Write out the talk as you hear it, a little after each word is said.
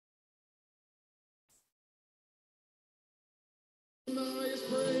highest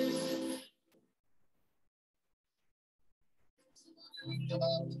praise. Come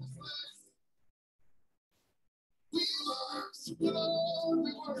on. We worship you, Lord.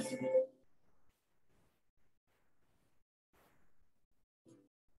 We worship you.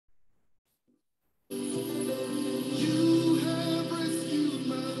 You have rescued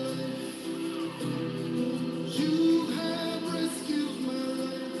my life. You have rescued my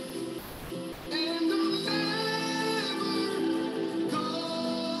life. And I'm never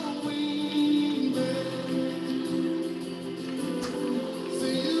going back.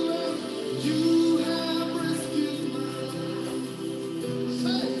 Say you have rescued my life.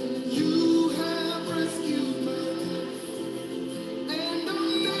 Say you have rescued my life. And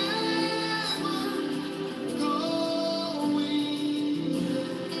I'm never going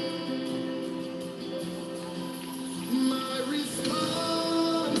back. My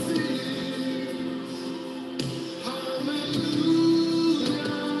response is hallelujah.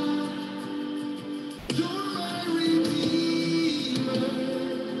 You're my redeemer.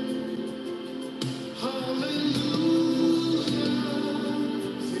 Hallelujah.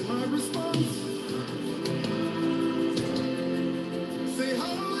 Say my response. Say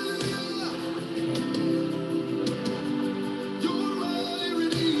hallelujah. You're my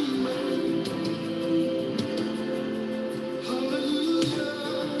redeemer.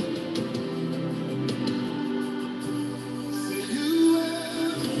 Hallelujah. Say you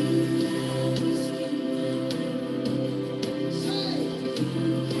have. Say,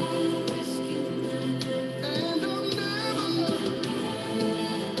 and I'm never.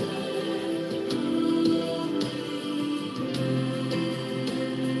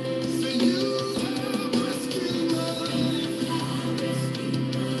 Say you have rescued my life.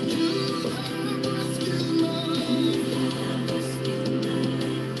 You have rescued my life.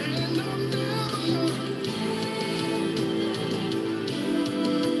 And I'm never.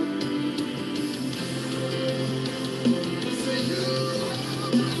 Say you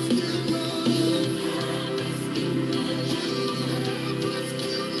have rescued my life.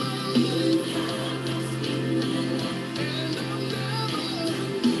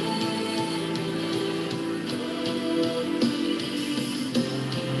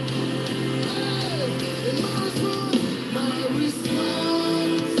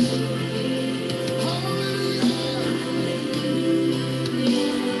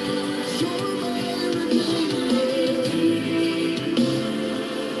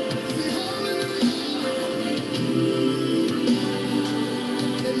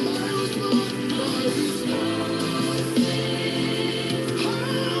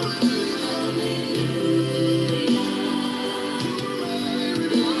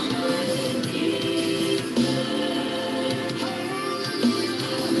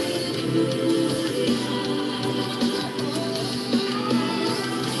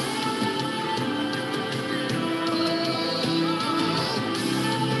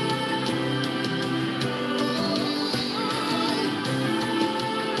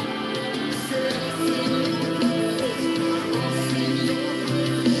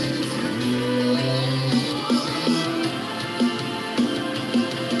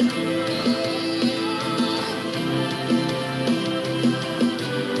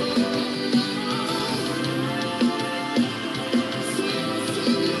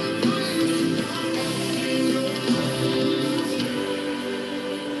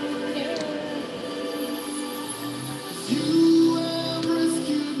 You have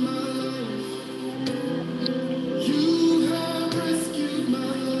rescued my life. You have rescued my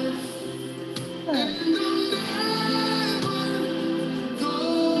life. And I'm never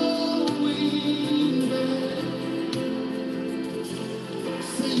going back.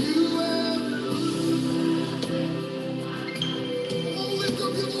 Say you have. Oh, lift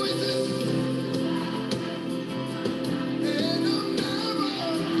up your voices. And I'm never.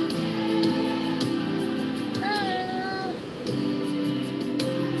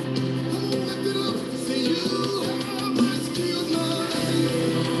 Come on, lift it up. Say you have rescued my life.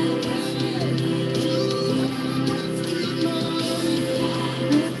 You have rescued my life.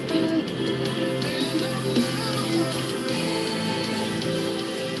 And I'm never.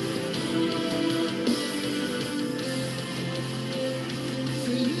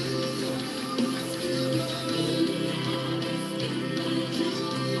 Say you have rescued my life.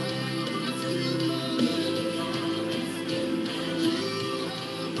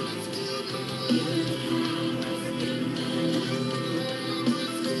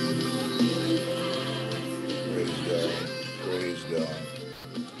 Praise God. Praise God.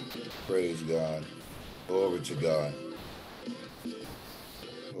 Praise God. Glory to God.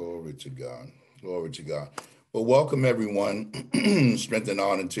 Glory to God. Glory to God. Well, welcome everyone. Strength and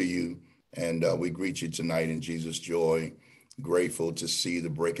honor to you. And we greet you tonight in Jesus' joy. Grateful to see the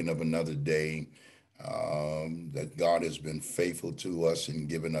breaking of another day. That God has been faithful to us and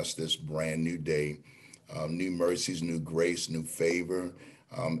given us this brand new day. New mercies, new grace, new favor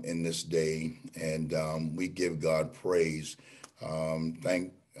in this day. And we give God praise. I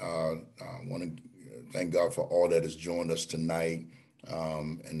want to thank God for all that has joined us tonight,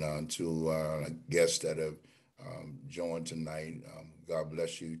 and to guests that have joined tonight. God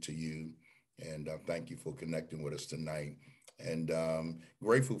bless you to you, and thank you for connecting with us tonight. And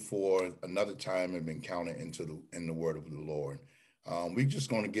grateful for another time of encounter in the Word of the Lord. We're just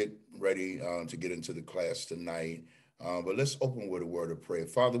going to get ready to get into the class tonight. But let's open with a word of prayer.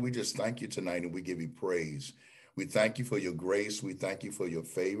 Father, we just thank you tonight and we give you praise. We thank you for your grace. We thank you for your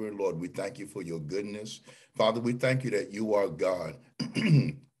favor. Lord, we thank you for your goodness. Father, we thank you that you are God.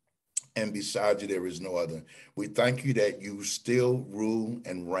 And beside you there is no other. We thank you that you still rule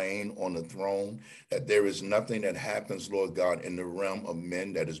and reign on the throne, that there is nothing that happens, Lord God, in the realm of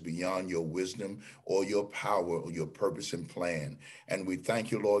men that is beyond your wisdom or your power or your purpose and plan. And we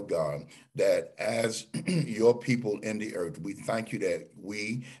thank you, Lord God, that as your people in the earth, we thank you that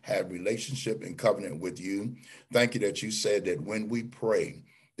we have relationship and covenant with you. Thank you that you said that when we pray,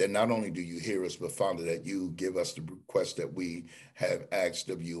 that not only do you hear us, but Father, that you give us the request that we have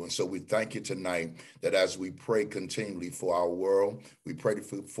asked of you. And so we thank you tonight that as we pray continually for our world, we pray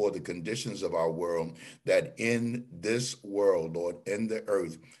for the conditions of our world, that in this world, Lord, in the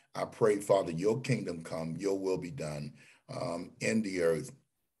earth, I pray, Father, your kingdom come, your will be done in the earth,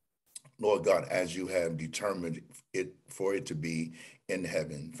 Lord God, as you have determined it for it to be in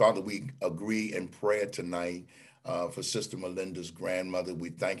heaven. Father, we agree in prayer tonight for Sister Melinda's grandmother. We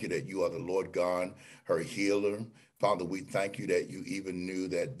thank you that you are the Lord God, her healer. Father, we thank you that you even knew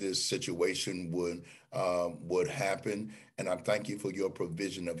that this situation would happen. And I thank you for your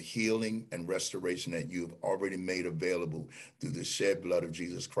provision of healing and restoration that you've already made available through the shed blood of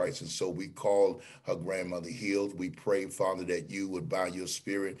Jesus Christ. And so we call her grandmother healed. We pray, Father, that you would, by your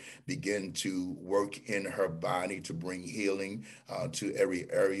spirit, begin to work in her body to bring healing to every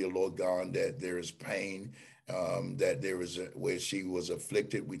area, Lord God, that there is pain, that there is where she was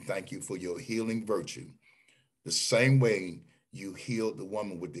afflicted. We thank you for your healing virtue. The same way you healed the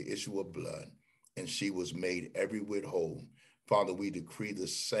woman with the issue of blood, and she was made every whit whole. Father, we decree the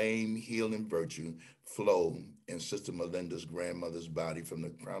same healing virtue flow in Sister Melinda's grandmother's body from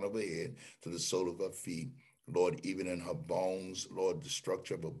the crown of her head to the sole of her feet. Lord, even in her bones, Lord, the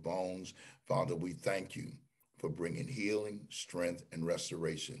structure of her bones. Father, we thank you for bringing healing, strength, and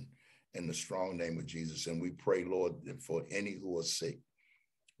restoration in the strong name of Jesus. And we pray, Lord, that for any who are sick,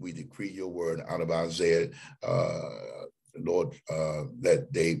 we decree your word out of Isaiah, Lord, that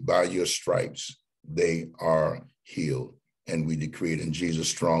they, by your stripes, they are healed. And we decree it in Jesus'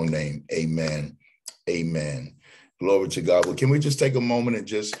 strong name. Amen. Amen. Glory to God. Well, can we just take a moment and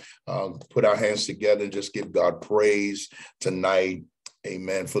just put our hands together and just give God praise tonight?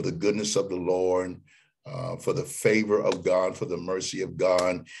 Amen. For the goodness of the Lord. For the favor of God, for the mercy of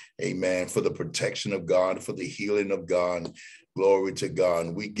God, amen, for the protection of God, for the healing of God. Glory to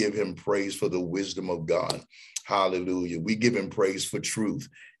God. We give him praise for the wisdom of God. Hallelujah. We give him praise for truth.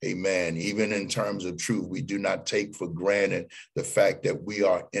 Amen. Even in terms of truth, we do not take for granted the fact that we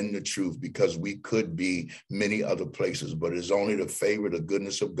are in the truth, because we could be many other places, but it's only the favor, the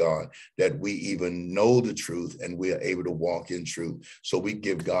goodness of God that we even know the truth and we are able to walk in truth. So we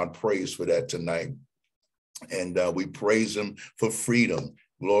give God praise for that tonight. And we praise him for freedom.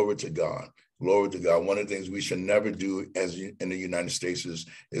 Glory to God. Glory to God. One of the things we should never do as in the United States is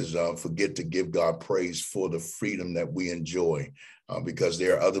forget to give God praise for the freedom that we enjoy, because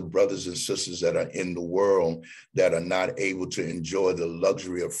there are other brothers and sisters that are in the world that are not able to enjoy the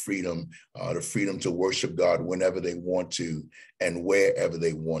luxury of freedom, the freedom to worship God whenever they want to and wherever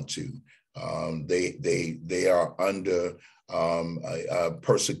they want to. They are under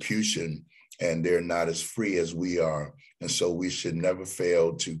persecution, and they're not as free as we are. And so we should never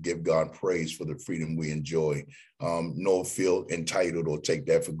fail to give God praise for the freedom we enjoy, nor feel entitled or take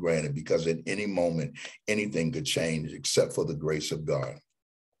that for granted, because at any moment, anything could change except for the grace of God.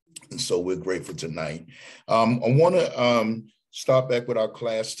 And so we're grateful tonight. I want to start back with our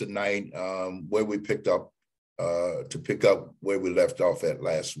class tonight, where we pick up where we left off at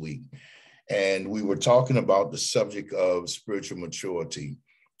last week. And we were talking about the subject of spiritual maturity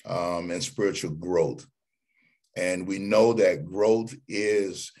and spiritual growth. And we know that growth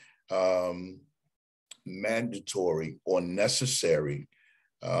is mandatory or necessary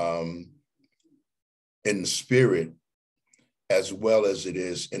in the spirit as well as it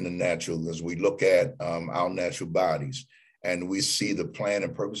is in the natural, as we look at our natural bodies and we see the plan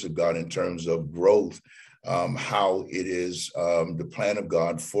and purpose of God in terms of growth, how it is the plan of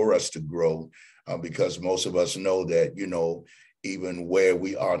God for us to grow, because most of us know that, even where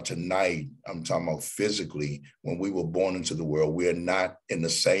we are tonight, I'm talking about physically, when we were born into the world, we're not in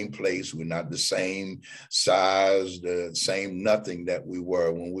the same place. We're not the same size, the same nothing that we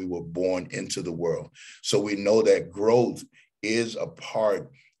were when we were born into the world. So we know that growth is a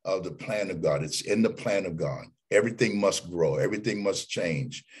part of the plan of God. It's in the plan of God. Everything must grow. Everything must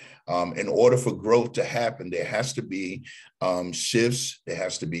change. In order for growth to happen, there has to be shifts. There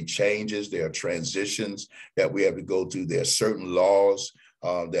has to be changes. There are transitions that we have to go through. There are certain laws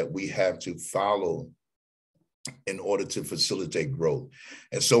that we have to follow in order to facilitate growth.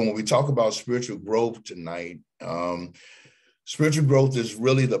 And so when we talk about spiritual growth tonight, spiritual growth is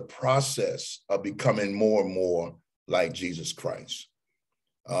really the process of becoming more and more like Jesus Christ.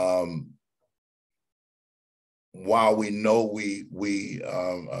 While we know we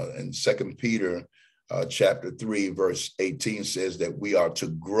in 2 Peter chapter 3, verse 18 says that we are to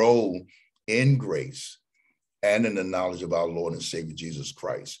grow in grace and in the knowledge of our Lord and Savior Jesus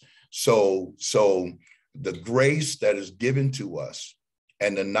Christ. So the grace that is given to us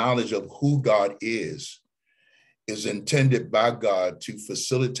and the knowledge of who God is intended by God to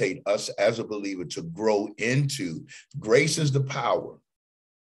facilitate us as a believer to grow into. Grace is the power.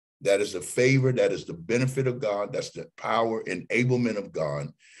 That is the favor, that is the benefit of God, that's the power, enablement of God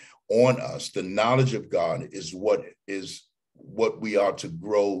on us. The knowledge of God is what we are to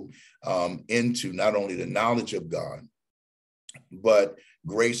grow into, not only the knowledge of God, but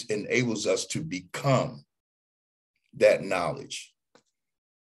grace enables us to become that knowledge.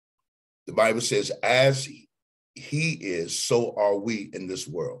 The Bible says, as he is, so are we in this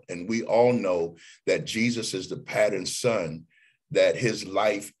world. And we all know that Jesus is the pattern son, that his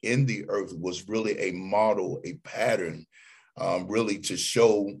life in the earth was really a model, a pattern, really to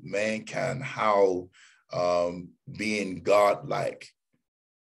show mankind how being God-like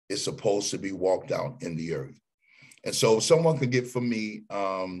is supposed to be walked out in the earth. And so if someone could get for me,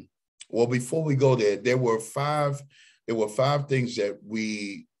 well, before we go there, there were five things that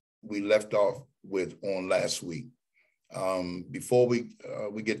we left off with on last week. Before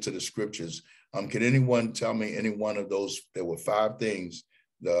we get to the scriptures, can anyone tell me any one of those? There were 5 things,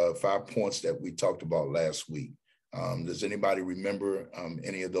 the 5 points that we talked about last week. Does anybody remember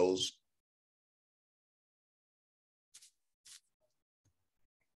any of those?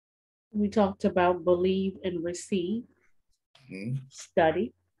 We talked about believe and receive,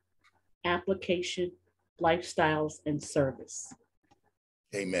 study, application, lifestyles, and service.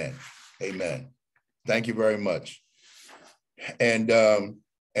 Amen. Amen. Thank you very much. And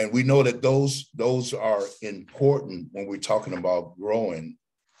we know that those are important when we're talking about growing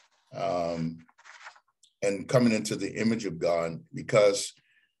and coming into the image of God, because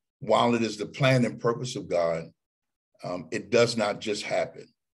while it is the plan and purpose of God, it does not just happen.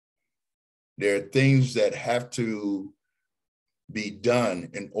 There are things that have to be done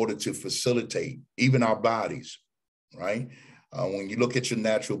in order to facilitate even our bodies, right? When you look at your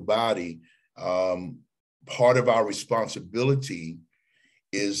natural body, part of our responsibility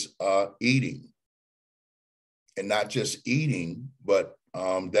is eating, and not just eating, but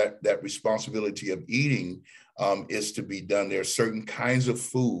that responsibility of eating is to be done. There are certain kinds of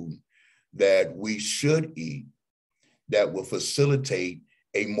food that we should eat that will facilitate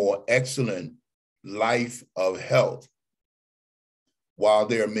a more excellent life of health. While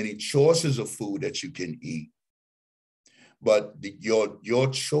there are many choices of food that you can eat, but your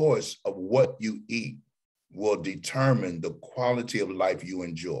choice of what you eat will determine the quality of life you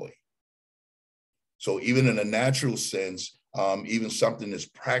enjoy. So even in a natural sense, even something as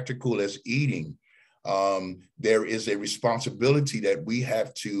practical as eating, there is a responsibility that we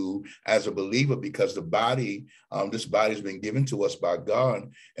have to, as a believer, because the body, this body has been given to us by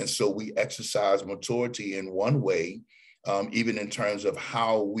God. And so we exercise maturity in one way, even in terms of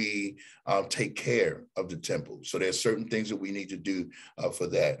how we take care of the temple. So there's certain things that we need to do for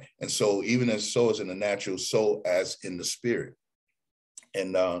that. And so even as so as in the natural, so as in the spirit.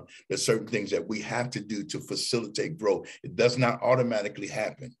 And there's certain things that we have to do to facilitate growth. It does not automatically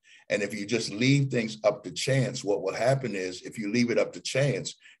happen. And if you just leave things up to chance, what will happen is if you leave it up to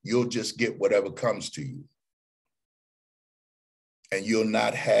chance, you'll just get whatever comes to you. And you'll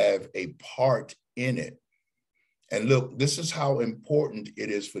not have a part in it. And look, this is how important it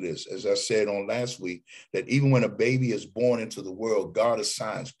is for this. As I said on last week, that even when a baby is born into the world, God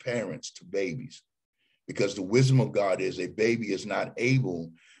assigns parents to babies, because the wisdom of God is a baby is not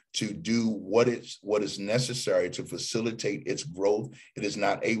able to do what is necessary to facilitate its growth. It is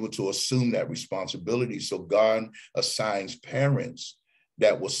not able to assume that responsibility. So God assigns parents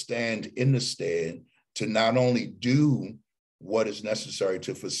that will stand in the stead to not only do what is necessary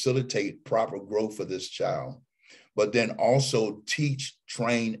to facilitate proper growth for this child, but then also teach,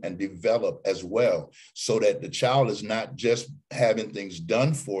 train, and develop as well, so that the child is not just having things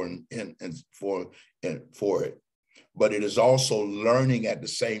done for it, but it is also learning at the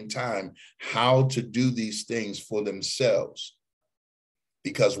same time how to do these things for themselves.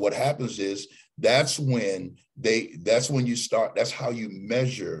 Because what happens is that's when you start, that's how you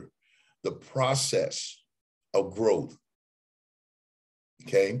measure the process of growth.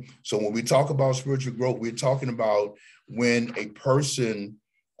 Okay, so when we talk about spiritual growth, we're talking about when a person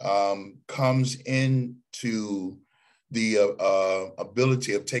comes into the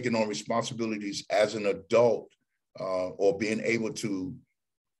ability of taking on responsibilities as an adult, or being able to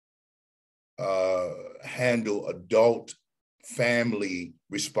handle adult family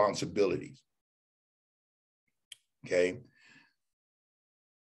responsibilities. Okay,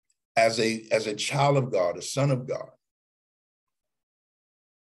 as a child of God, a son of God,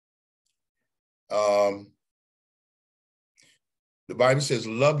 the Bible says,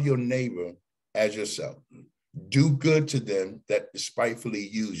 love your neighbor as yourself. Do good to them that despitefully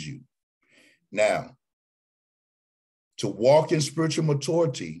use you. Now, to walk in spiritual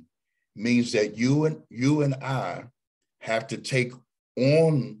maturity means that you and I have to take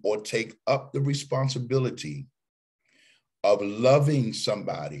on or take up the responsibility of loving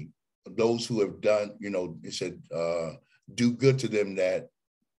somebody, those who have done, it said, do good to them that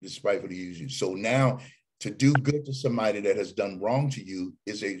despitefully use you. So now, to do good to somebody that has done wrong to you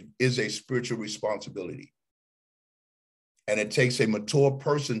is a spiritual responsibility. And it takes a mature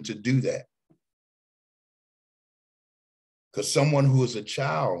person to do that. Because someone who is a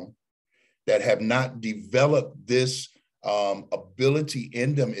child that have not developed this ability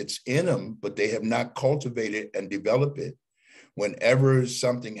in them, it's in them, but they have not cultivated and developed it. Whenever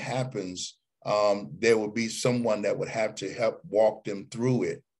something happens, there will be someone that would have to help walk them through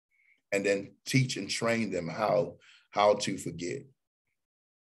it, and then teach and train them how to forgive.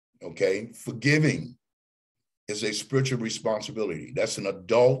 Okay, forgiving is a spiritual responsibility. That's an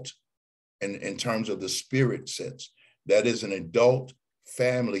adult, in terms of the spirit sense. That is an adult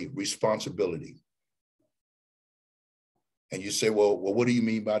family responsibility. And you say, well, what do you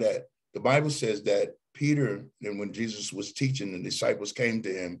mean by that? The Bible says that Peter, and when Jesus was teaching, the disciples came to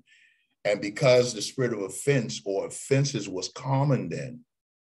him, and because the spirit of offense or offenses was common then,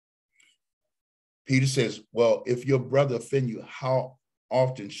 Peter says, well, if your brother offend you, how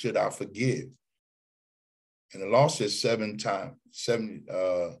often should I forgive? And the law says 7 times, seven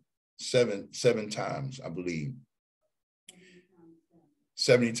times, I believe.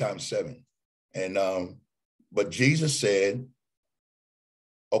 70 times 7. And but Jesus said,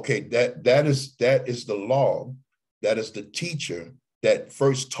 okay, that is the law, that is the teacher that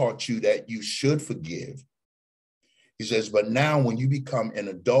first taught you that you should forgive. He says, but now when you become an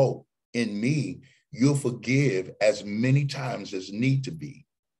adult in me, you'll forgive as many times as need to be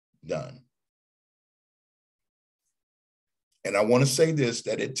done. And I want to say this,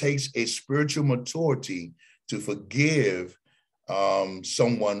 that it takes a spiritual maturity to forgive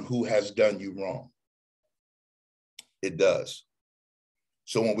someone who has done you wrong. It does.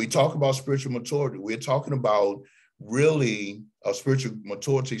 So when we talk about spiritual maturity, we're talking about really spiritual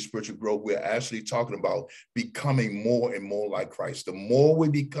maturity, spiritual growth. We're actually talking about becoming more and more like Christ. The more we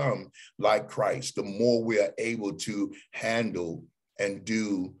become like Christ, the more we are able to handle and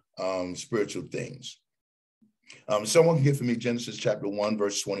do spiritual things. Someone can get for me Genesis chapter 1,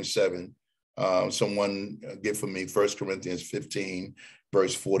 verse 27. Someone get for me 1 Corinthians 15,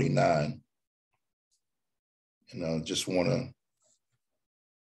 verse 49. And I just want to,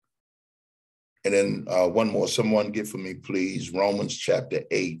 and then one more, someone get for me, please, Romans chapter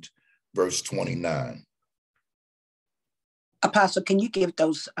 8, verse 29. Apostle, can you give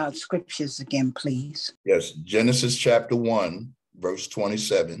those scriptures again, please? Yes, Genesis chapter 1, verse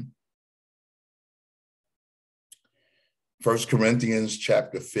 27. 1 Corinthians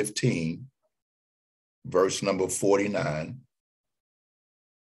chapter 15, verse number 49.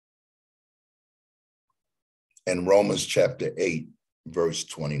 And Romans chapter 8, verse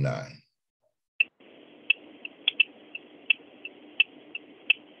 29.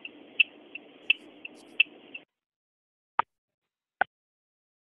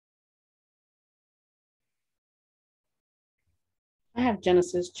 I have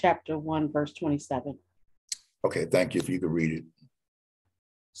Genesis chapter 1, verse 27. Okay, thank you. If you could read it.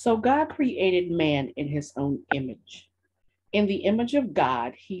 So God created man in his own image. In the image of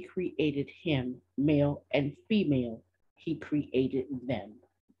God, he created him, male and female, he created them.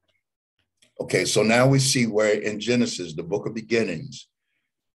 Okay, so now we see where in Genesis, the book of beginnings,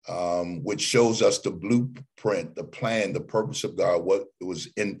 which shows us the blueprint, the plan, the purpose of God, what is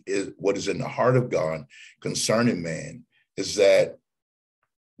in the heart of God concerning man, is that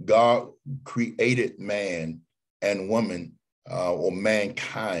God created man and woman or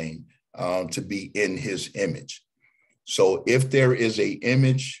mankind to be in his image. So if there is an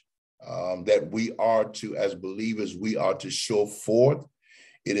image that we are to, as believers, we are to show forth,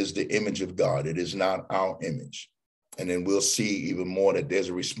 it is the image of God. It is not our image. And then we'll see even more that there's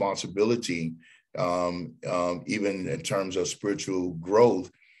a responsibility, even in terms of spiritual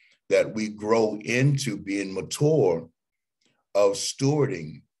growth, that we grow into being mature of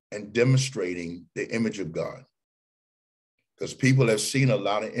stewarding and demonstrating the image of God. Because people have seen a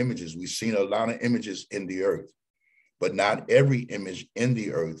lot of images. We've seen a lot of images in the earth, but not every image in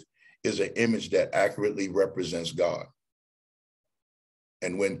the earth is an image that accurately represents God.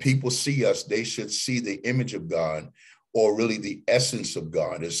 And when people see us, they should see the image of God, or really the essence of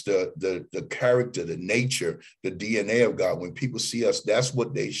God. It's the character, the nature, the DNA of God. When people see us, that's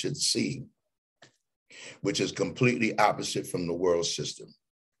what they should see, which is completely opposite from the world system.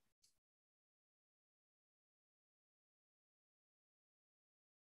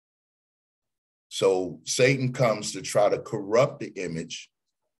 So Satan comes to try to corrupt the image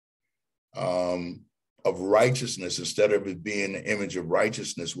of righteousness. Instead of it being the image of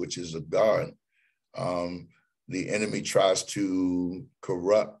righteousness, which is of God, the enemy tries to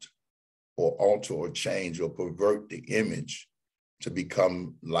corrupt or alter or change or pervert the image to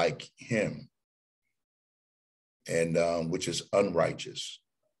become like him, and which is unrighteous,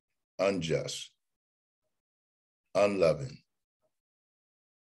 unjust, unloving.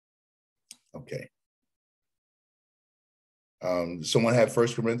 Okay. Someone have 1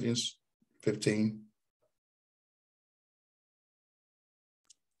 Corinthians 15?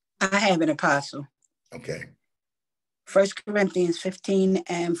 I have an apostle. Okay. 1 Corinthians 15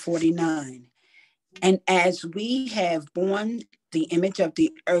 and 49. And as we have borne the image of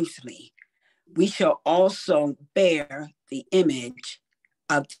the earthly, we shall also bear the image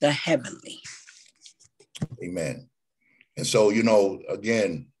of the heavenly. Amen. And so,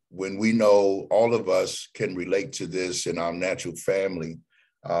 again, when we know all of us can relate to this in our natural family,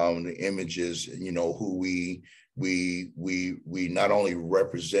 the images, who we not only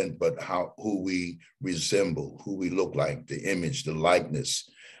represent, but who we resemble, who we look like, the image, the likeness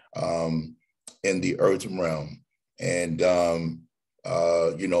in the earth realm. And,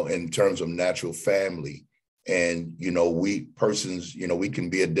 in terms of natural family, and, we persons, we can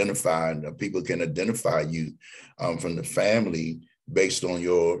be identified, people can identify you from the family based on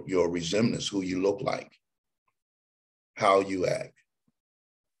your resemblance, who you look like, how you act.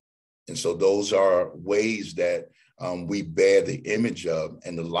 And so those are ways that we bear the image of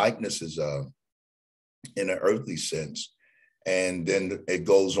and the likenesses of in an earthly sense. And then it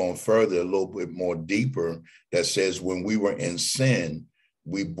goes on further, a little bit more deeper, that says when we were in sin,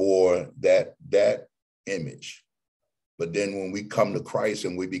 we bore that image. But then when we come to Christ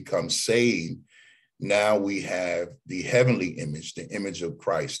and we become saved, now we have the heavenly image, the image of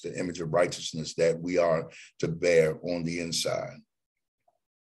Christ, the image of righteousness that we are to bear on the inside.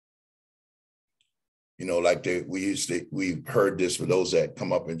 We've heard this for those that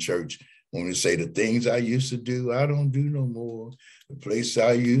come up in church, when we say the things I used to do, I don't do no more. The place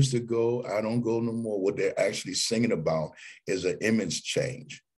I used to go, I don't go no more. What they're actually singing about is an image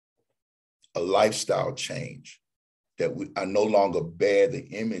change, a lifestyle change, that I no longer bear the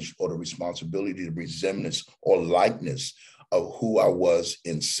image or the responsibility, the resemblance or likeness of who I was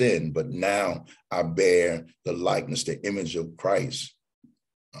in sin, but now I bear the likeness, the image of Christ,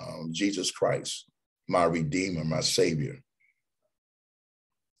 Jesus Christ, my Redeemer, my Savior,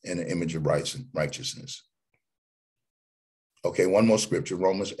 in the image of righteousness. Okay, one more scripture,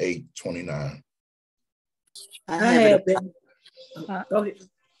 Romans 8:29. I have it. Go ahead.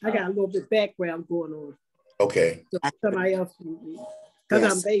 I got a little bit background going on. Okay. So somebody else can read,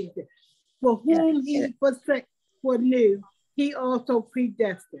 because I'm baby. For whom he foreknew, he also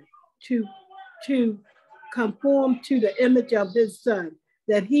predestined to conform to the image of his son,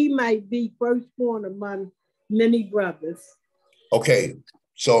 that he might be firstborn among many brothers. Okay,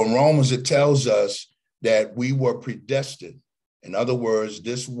 so in Romans, it tells us that we were predestined. In other words,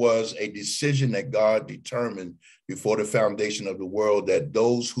 this was a decision that God determined before the foundation of the world, that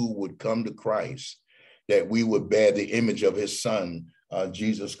those who would come to Christ, that we would bear the image of his son,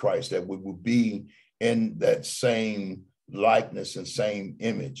 Jesus Christ, that we would be in that same likeness and same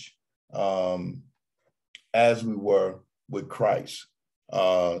image as we were with Christ,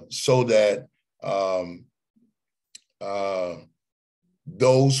 so that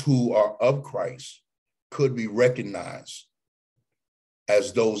those who are of Christ could be recognized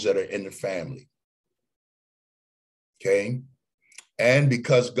as those that are in the family. Okay. And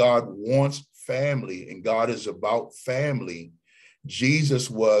because God wants family and God is about family, Jesus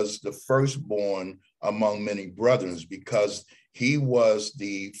was the firstborn among many brethren because he was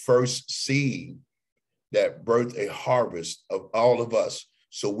the first seed that birthed a harvest of all of us.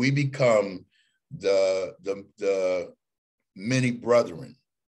 So we become the many brethren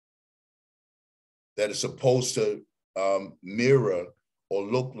that is supposed to mirror or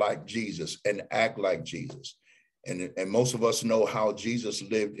look like Jesus and act like Jesus. And most of us know how Jesus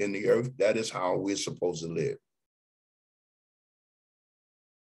lived in the earth. That is how we're supposed to live.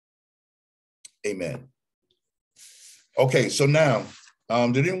 Amen. Okay, so now,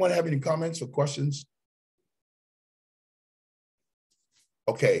 did anyone have any comments or questions?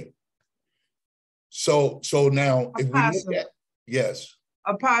 Okay. So now, if we look at, yes.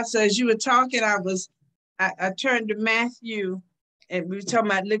 Apostle, as you were talking, I turned to Matthew, and we were talking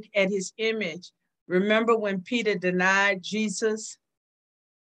about look at his image. Remember when Peter denied Jesus,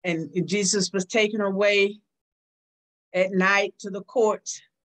 and Jesus was taken away at night to the courts,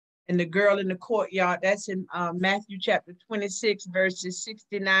 and the girl in the courtyard? That's in Matthew chapter 26, verses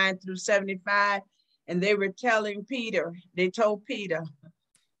 69 through 75. And they were telling Peter, they told Peter,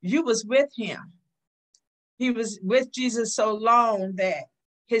 you was with him. He was with Jesus so long that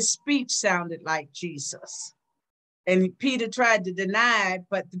his speech sounded like Jesus. And Peter tried to deny it,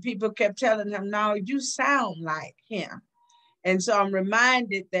 but the people kept telling him, no, you sound like him. And so I'm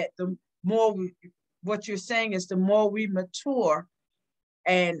reminded that the more what you're saying is the more we mature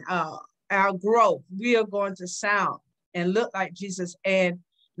and our growth, we are going to sound and look like Jesus. And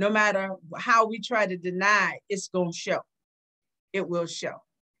no matter how we try to deny, it's going to show. It will show.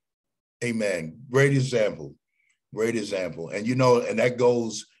 Amen. Great example. Great example. And, and that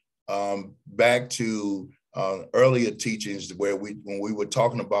goes back to earlier teachings where when we were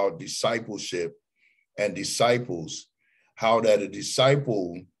talking about discipleship and disciples, how that a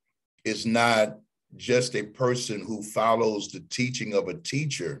disciple is not just a person who follows the teaching of a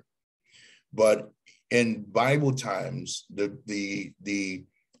teacher, but in Bible times, the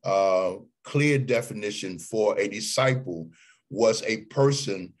clear definition for a disciple was a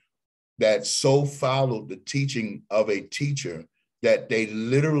person that so followed the teaching of a teacher that they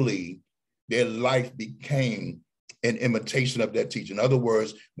literally, their life became an imitation of that teacher. In other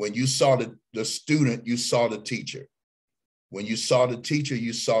words, when you saw the student, you saw the teacher. When you saw the teacher,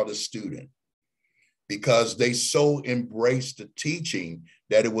 you saw the student. Because they so embraced the teaching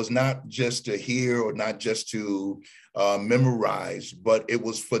that it was not just to hear or not just to memorize, but it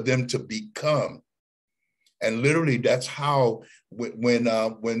was for them to become. And literally, that's how when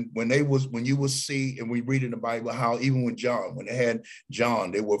you will see, and we read in the Bible how even when they had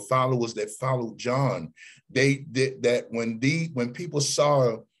John, they were followers that followed John. They did that when people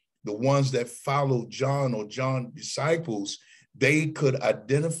saw the ones that followed John or John disciples, they could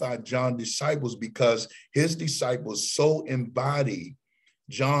identify John disciples because his disciples so embodied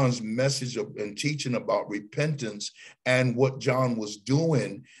John's message and teaching about repentance and what John was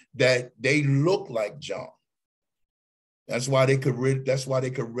doing that they looked like John. That's why they could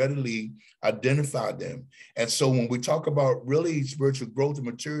readily identify them. And so when we talk about really spiritual growth and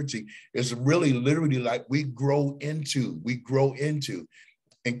maturity, it's really literally like we grow into.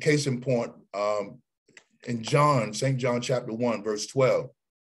 In case in point, in St. John chapter 1, verse 12,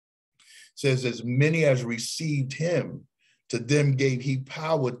 says, as many as received him, to them gave he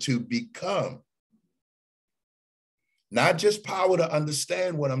power to become. Not just power to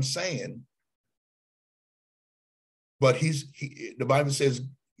understand what I'm saying, but the Bible says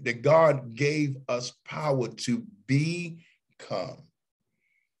that God gave us power to become.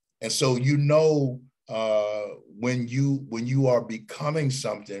 And so when you are becoming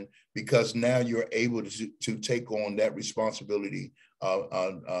something, because now you're able to take on that responsibility,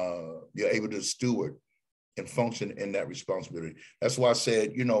 you're able to steward and function in that responsibility. That's why I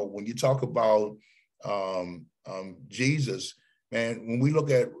said, when you talk about Jesus, man, when we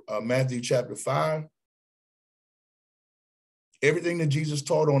look at Matthew chapter 5, everything that Jesus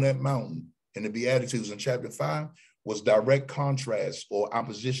taught on that mountain in the Beatitudes in chapter 5 was direct contrast or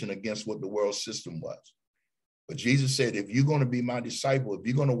opposition against what the world system was. But Jesus said, if you're going to be my disciple, if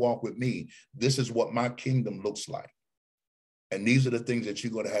you're going to walk with me, this is what my kingdom looks like. And these are the things that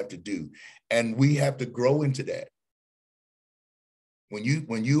you're going to have to do. And we have to grow into that. When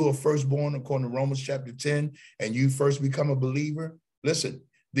you are first born, according to Romans chapter 10, and you first become a believer, listen,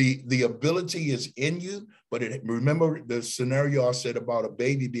 The ability is in you, but remember the scenario I said about a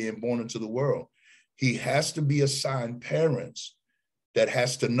baby being born into the world. He has to be assigned parents that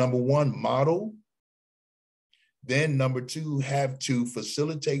has to, number one, model, then number two, have to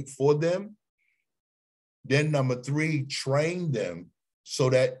facilitate for them, then number three, train them so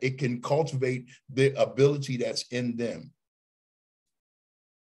that it can cultivate the ability that's in them.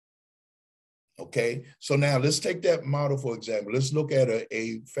 Okay, so now let's take that model, for example. Let's look at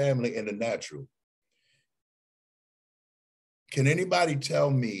a family in the natural. Can anybody tell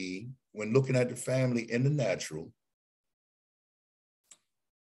me, when looking at the family in the natural,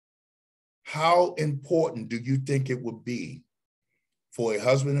 how important do you think it would be for a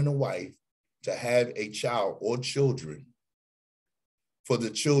husband and a wife to have a child or children, for the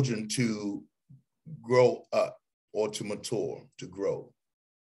children to grow up or to mature, to grow?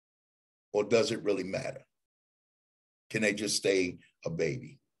 Or does it really matter? Can they just stay a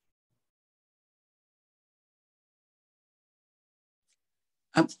baby?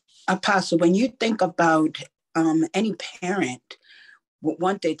 Apostle, when you think about any parent would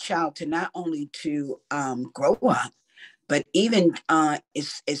want their child to not only to grow up, but even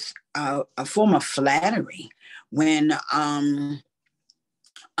it's a form of flattery when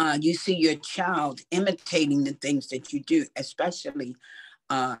you see your child imitating the things that you do, especially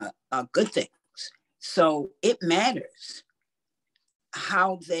good things. So it matters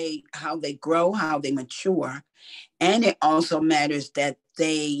how they grow, how they mature, and it also matters that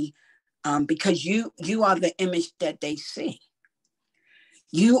they, because you are the image that they see.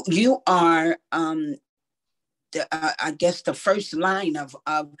 You are I guess the first line of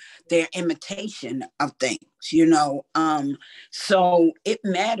their imitation of things, you know. So it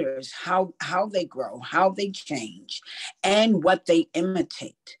matters how they grow, how they change, and what they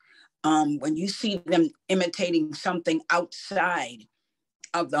imitate. When you see them imitating something outside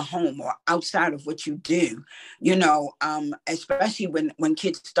of the home or outside of what you do, you know, especially when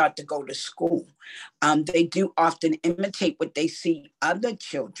kids start to go to school, they do often imitate what they see other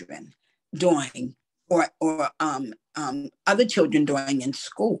children doing or other children doing in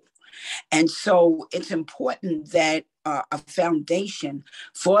school. And so it's important that a foundation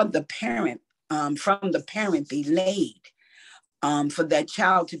for the parent, from the parent, be laid for that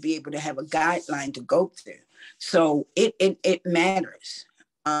child to be able to have a guideline to go through. So it matters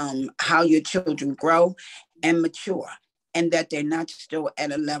how your children grow and mature, and that they're not still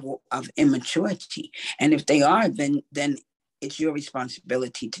at a level of immaturity. And if they are, then it's your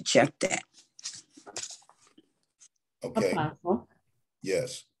responsibility to check that. Okay. Apostle,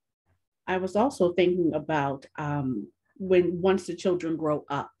 Yes. I was also thinking about once the children grow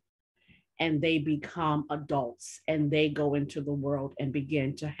up and they become adults and they go into the world and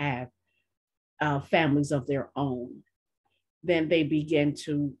begin to have families of their own, then they begin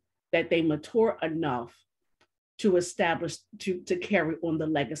that they mature enough to establish, to carry on the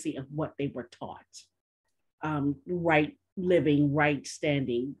legacy of what they were taught. Right living, right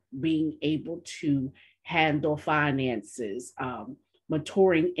standing, being able to handle finances,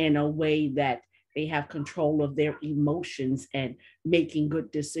 maturing in a way that they have control of their emotions and making good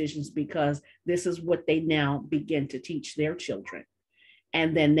decisions, because this is what they now begin to teach their children.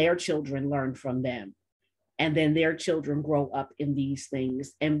 And then their children learn from them. And then their children grow up in these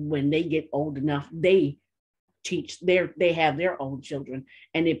things. And when they get old enough, they have their own children.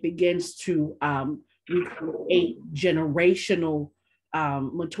 And it begins to create generational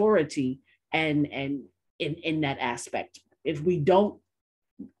maturity and in that aspect. If we don't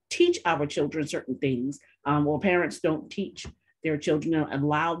teach our children certain things, or parents don't teach their children and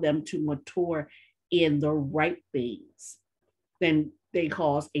allow them to mature in the right things, then they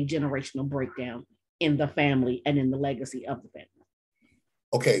cause a generational breakdown in the family and in the legacy of the family.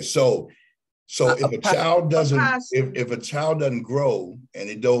 Okay, so if a child doesn't, if a child doesn't grow and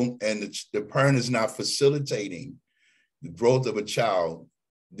the parent is not facilitating the growth of a child,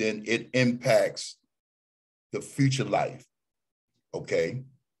 then it impacts the future life. Okay.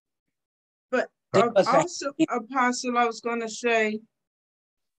 But also, Apostle, I was going to say,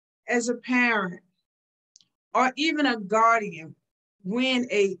 as a parent or even a guardian, when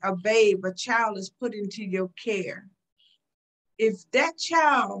a child is put into your care, if that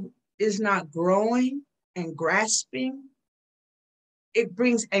child is not growing and grasping, it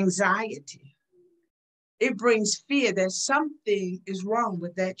brings anxiety. It brings fear that something is wrong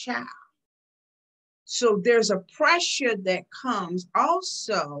with that child. So there's a pressure that comes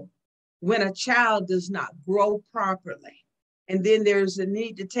also when a child does not grow properly. And then there's a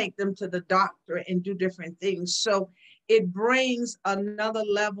need to take them to the doctor and do different things. So it brings another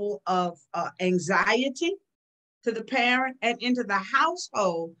level of anxiety to the parent and into the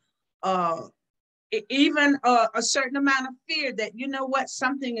household, even a certain amount of fear that, you know what,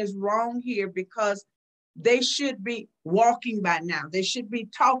 something is wrong here, because they should be walking by now. They should be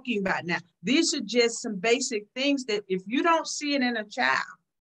talking by now. These are just some basic things that if you don't see it in a child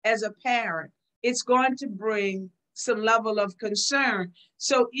as a parent, it's going to bring some level of concern.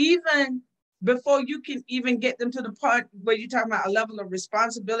 So even before you can even get them to the part where you're talking about a level of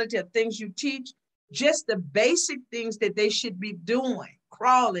responsibility of things you teach, just the basic things that they should be doing,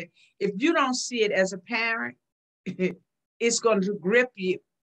 crawling. If you don't see it as a parent, it's going to grip you.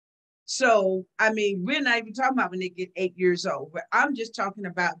 So, I mean, we're not even talking about when they get 8 years old, but I'm just talking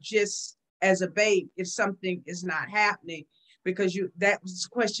about just as a babe, if something is not happening, because that was the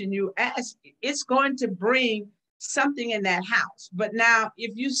question you asked, it's going to bring something in that house. But now,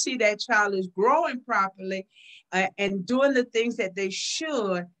 if you see that child is growing properly and doing the things that they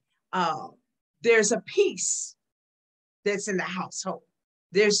should, there's a peace that's in the household.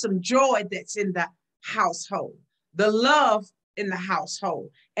 There's some joy that's in the household, the love in the household.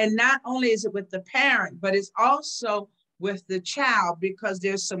 And not only is it with the parent, but it's also with the child, because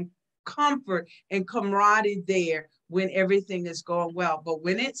there's some comfort and camaraderie there when everything is going well. But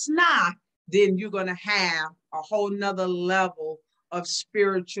when it's not, then you're going to have a whole nother level of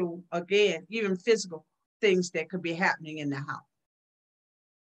spiritual, again, even physical things that could be happening in the house.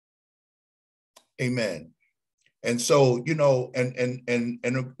 Amen. And so, you know, and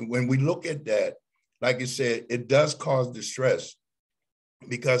when we look at that, like you said, it does cause distress,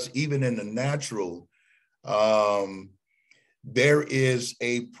 because even in the natural, there is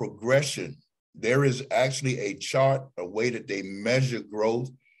a progression. There is actually a chart, a way that they measure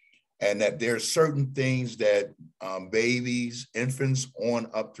growth, and that there are certain things that babies, infants on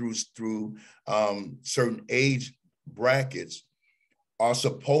up through certain age brackets are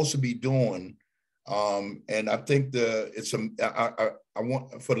supposed to be doing. And I think I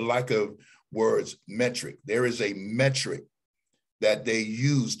want, for the lack of words, metric. There is a metric that they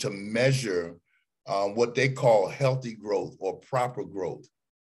use to measure what they call healthy growth or proper growth,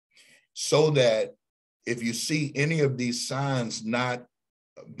 so that if you see any of these signs not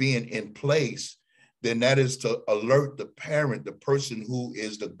being in place, then that is to alert the parent, the person who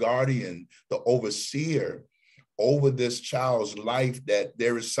is the guardian, the overseer over this child's life, that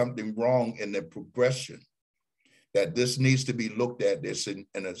there is something wrong in the progression, that this needs to be looked at, this and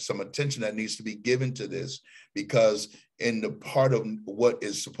some attention that needs to be given to this, because in the part of what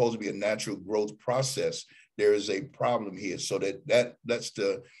is supposed to be a natural growth process, there is a problem here. So that lets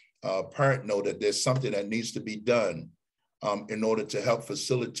the parent know that there's something that needs to be done in order to help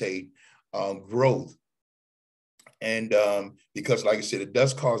facilitate growth. And because, like I said, it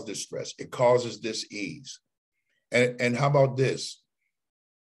does cause distress. It causes dis-ease. And how about this?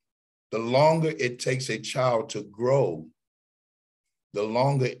 The longer it takes a child to grow, the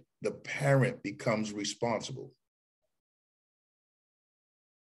longer the parent becomes responsible.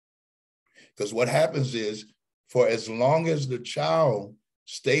 Because what happens is, for as long as the child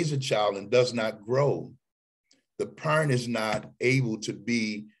stays a child and does not grow, the parent is not able to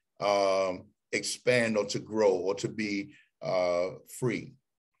be expand or to grow or to be free.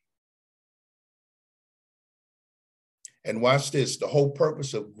 And watch this, the whole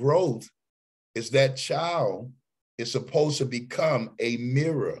purpose of growth is that child is supposed to become a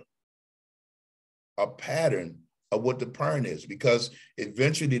mirror, a pattern of what the parent is, because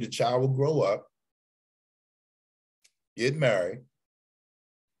eventually the child will grow up, get married,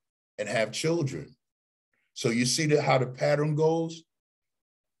 and have children. So you see how the pattern goes?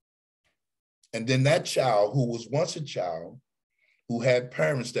 And then that child, who was once a child, who had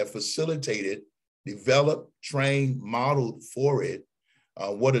parents that facilitated, developed, trained, modeled for it,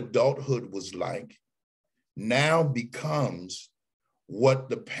 what adulthood was like, now becomes what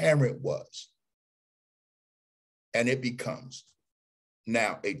the parent was. And it becomes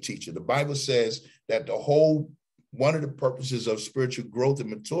now a teacher. The Bible says that one of the purposes of spiritual growth and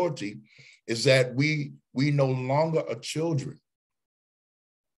maturity is that we no longer are children,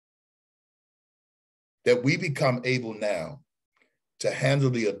 that we become able now to handle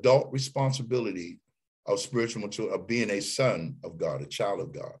the adult responsibility of spiritual maturity, of being a son of God, a child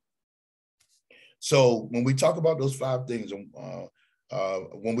of God. So when we talk about those 5 things,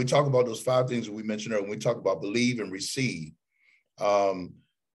 when we talk about those 5 things that we mentioned earlier, when we talk about believe and receive,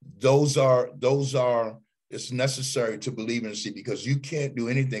 those are it's necessary to believe and receive, because you can't do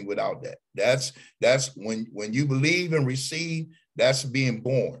anything without that. That's when you believe and receive, that's being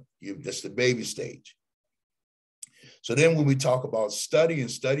born. That's the baby stage. So then when we talk about study, and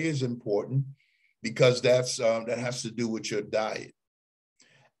study is important because that has to do with your diet.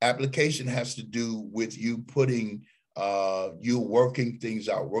 Application has to do with you putting, you working things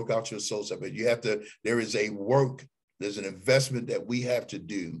out, work out your soul stuff. You have to, there's an investment that we have to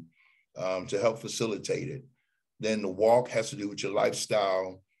do to help facilitate it. Then the walk has to do with your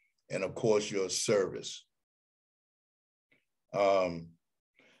lifestyle and of course your service.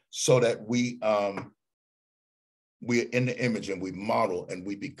 So that we're in the image and we model and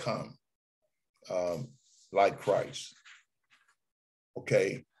we become like Christ.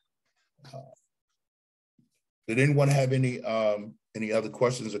 Okay. Did anyone have any other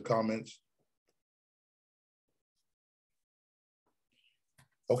questions or comments?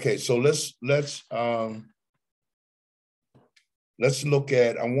 Okay, so let's look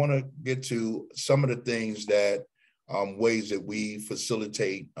at, I want to get to some of the things that ways that we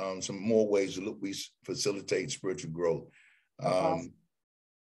facilitate, some more ways that we facilitate spiritual growth.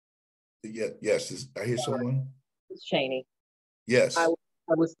 Yes, I hear someone. It's Cheney. Yes. I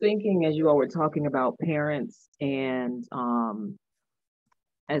was thinking as you all were talking about parents and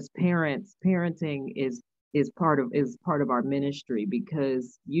as parents, parenting is part of our ministry,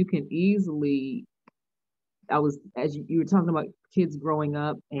 because you can easily, as you were talking about kids growing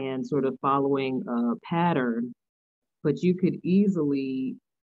up and sort of following a pattern, but you could easily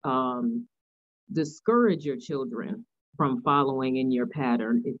discourage your children from following in your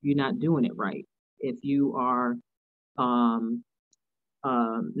pattern if you're not doing it right. If you are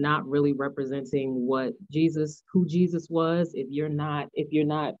not really representing who Jesus was, if you're not,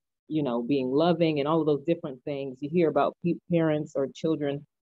 being loving and all of those different things. You hear about parents or children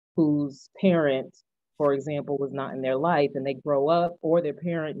whose parent, for example, was not in their life, and they grow up, or their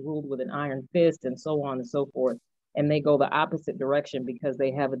parent ruled with an iron fist, and so on and so forth. And they go the opposite direction because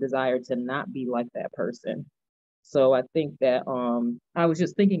they have a desire to not be like that person. So I think that I was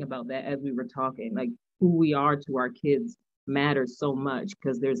just thinking about that as we were talking, like who we are to our kids matters so much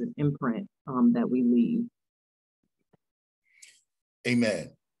because there's an imprint that we leave.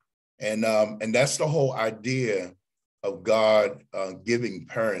 Amen. And that's the whole idea of God giving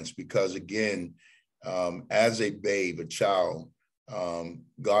parents, because again, as a babe, a child,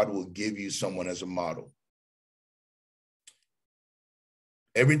 God will give you someone as a model.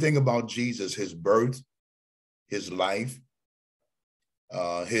 Everything about Jesus, his birth, his life,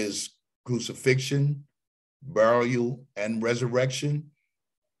 his crucifixion, burial, and resurrection,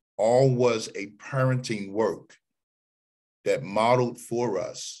 all was a parenting work that modeled for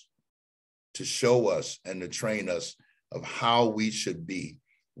us to show us and to train us of how we should be,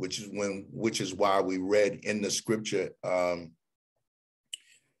 which is why we read in the scripture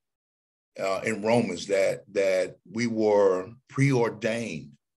in Romans that we were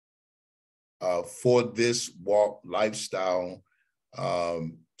preordained for this walk lifestyle,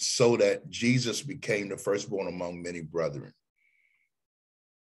 so that Jesus became the firstborn among many brethren.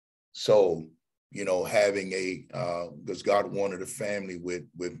 So, having because God wanted a family with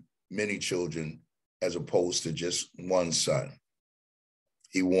many children as opposed to just one son.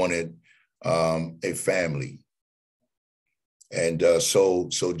 He wanted a family. And so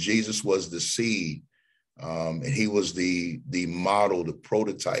Jesus was the seed, and he was the model, the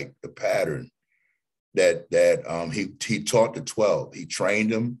prototype, the pattern that he taught the 12. He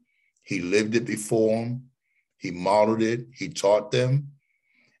trained them, he lived it before them, he modeled it, he taught them,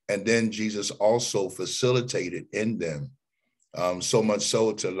 and then Jesus also facilitated in them. So much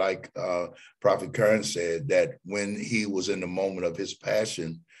so to, like Prophet Kern said, that when he was in the moment of his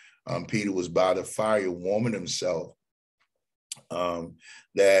passion, Peter was by the fire warming himself,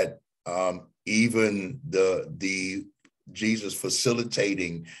 that even the Jesus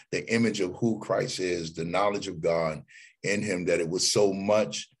facilitating the image of who Christ is, the knowledge of God in him, that it was so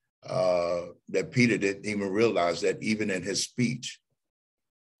much that Peter didn't even realize that even in his speech,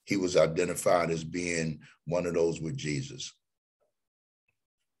 he was identified as being one of those with Jesus.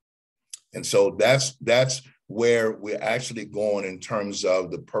 And so that's where we're actually going in terms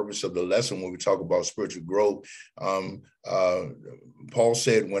of the purpose of the lesson when we talk about spiritual growth. Paul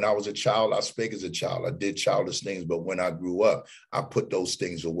said, when I was a child, I spake as a child. I did childish things, but when I grew up, I put those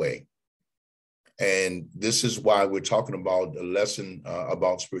things away. And this is why we're talking about a lesson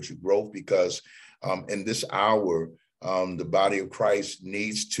about spiritual growth, because in this hour, the body of Christ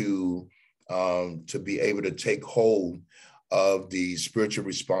needs to be able to take hold of the spiritual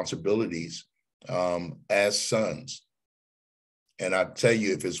responsibilities as sons. And I tell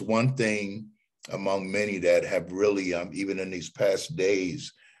you, if it's one thing among many that have really, even in these past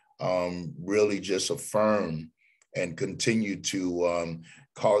days, really just affirmed and continue to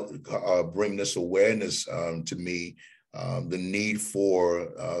bring this awareness to me, the need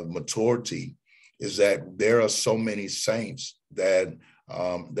for maturity, is that there are so many saints that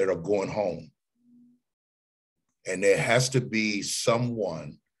that are going home. And there has to be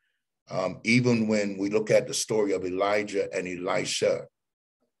someone, even when we look at the story of Elijah and Elisha,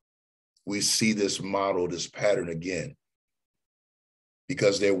 we see this model, this pattern again.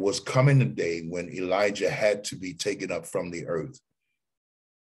 Because there was coming a day when Elijah had to be taken up from the earth.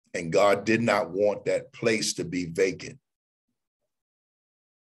 And God did not want that place to be vacant.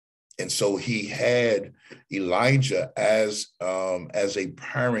 And so he had Elijah as a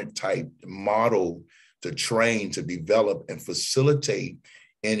parent type model to train, to develop, and facilitate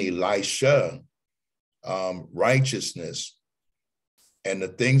in Elisha righteousness and the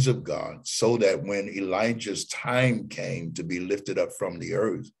things of God, so that when Elijah's time came to be lifted up from the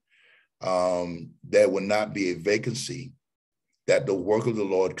earth, there would not be a vacancy, that the work of the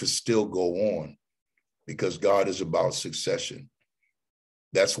Lord could still go on, because God is about succession.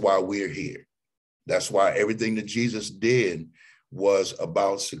 That's why we're here. That's why everything that Jesus did was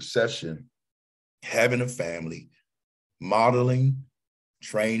about succession, having a family, modeling,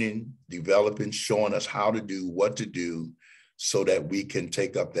 training, developing, showing us how to do, what to do, so that we can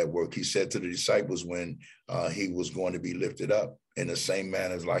take up that work. He said to the disciples when he was going to be lifted up, in the same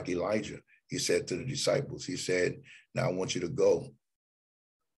manner as like Elijah, he said to the disciples, he said, now I want you to go,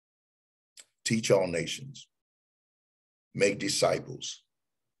 teach all nations, make disciples,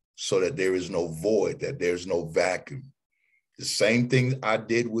 so that there is no void, that there's no vacuum. The same thing I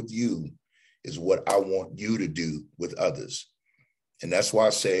did with you is what I want you to do with others. And that's why I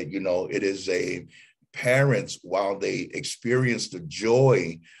said, it is a parents, while they experience the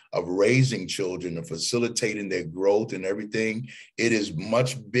joy of raising children and facilitating their growth and everything, it is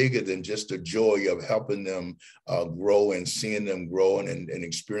much bigger than just the joy of helping them grow and seeing them grow and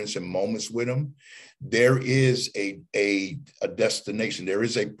experiencing moments with them. There is a destination. There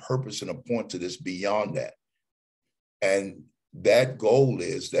is a purpose and a point to this beyond that. And that goal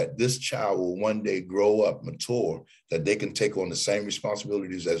is that this child will one day grow up, mature, that they can take on the same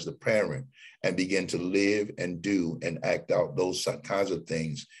responsibilities as the parent and begin to live and do and act out those kinds of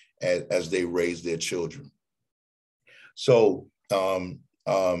things as they raise their children. So one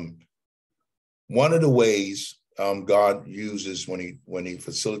of the ways God uses when he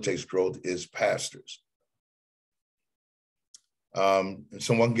facilitates growth is pastors.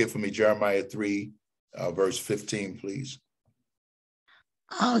 Someone get for me Jeremiah 3, verse 15, please.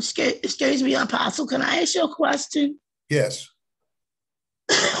 Oh, excuse me, Apostle. Can I ask you a question? Yes.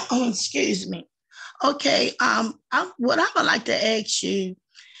 Oh, excuse me. Okay. What I would like to ask you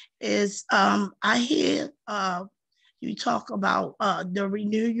is, I hear you talk about the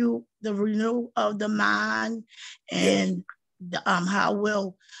renewal of the mind, and yes, how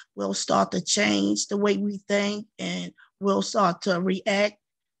we'll start to change the way we think, and we'll start to react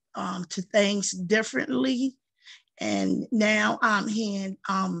to things differently. And now I'm hearing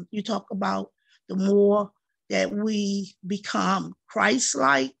you talk about the more that we become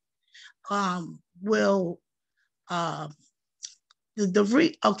Christ-like, you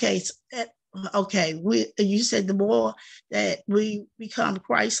said the more that we become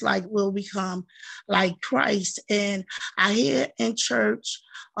Christ-like, we'll become like Christ. And I hear in church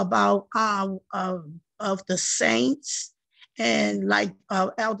about of the saints and like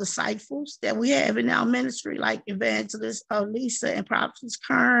our disciples that we have in our ministry, like Evangelist Lisa and Prophetess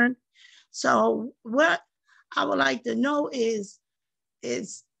Kern. So what I would like to know is there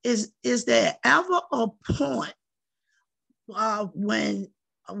ever a point when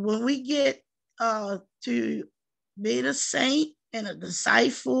we get to be the saint and a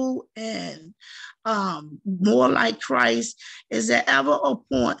disciple and more like Christ, is there ever a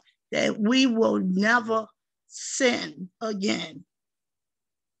point that we will never sin again?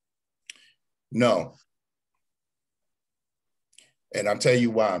 No. And I'll tell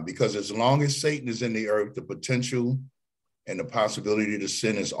you why. Because as long as Satan is in the earth, the potential and the possibility to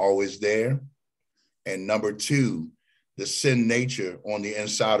sin is always there. And number two, the sin nature on the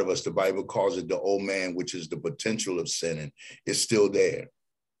inside of us, the Bible calls it the old man, which is the potential of sinning, is still there.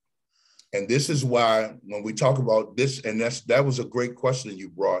 And this is why when we talk about this, and that was a great question you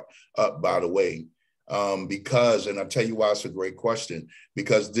brought up, by the way, because, and I'll tell you why it's a great question,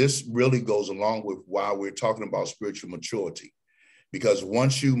 because this really goes along with why we're talking about spiritual maturity. Because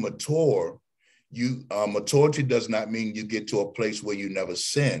once you mature, maturity does not mean you get to a place where you never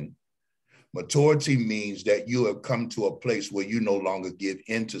sin. Maturity means that you have come to a place where you no longer give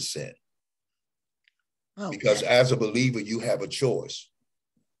into sin. Okay. Because as a believer, you have a choice.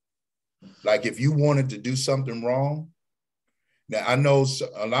 Like if you wanted to do something wrong, now I know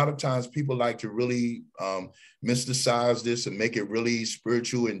a lot of times people like to really mysticize this and make it really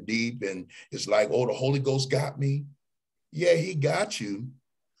spiritual and deep. And it's like, oh, the Holy Ghost got me. Yeah, he got you,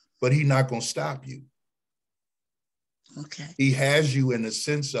 but he's not going to stop you. Okay. He has you in the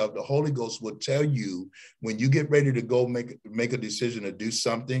sense of the Holy Ghost will tell you when you get ready to go make a decision to do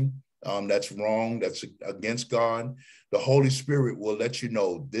something that's wrong, that's against God. The Holy Spirit will let you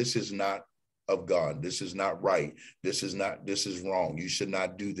know this is not of God. This is not right. This is wrong. You should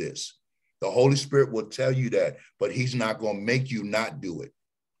not do this. The Holy Spirit will tell you that, but he's not going to make you not do it.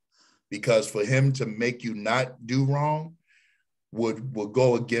 Because for him to make you not do wrong would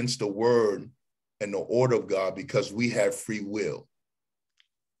go against the word and the order of God, because we have free will.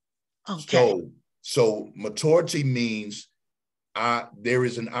 Okay. So maturity means there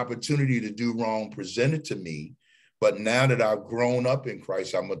is an opportunity to do wrong presented to me, but now that I've grown up in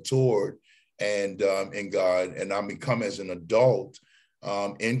Christ, I'm matured and in God, and I become as an adult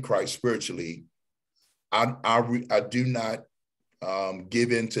in Christ spiritually. I do not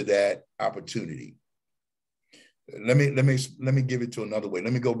give into that opportunity. Let me give it to another way.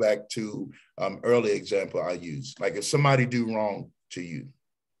 Let me go back to early example I used. Like if somebody do wrong to you,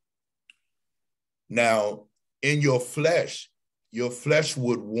 now in your flesh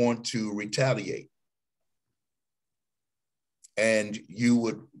would want to retaliate, and you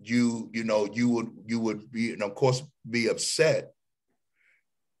would be, and of course, be upset.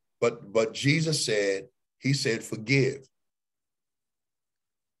 But Jesus said, he said, forgive.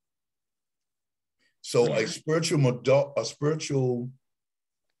 So a spiritual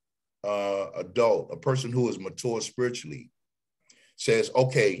adult, a person who is mature spiritually says,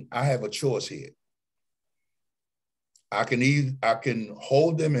 okay, I have a choice here. I can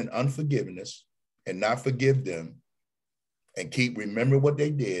hold them in unforgiveness and not forgive them and keep remembering what they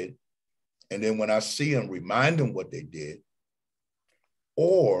did. And then when I see them, remind them what they did.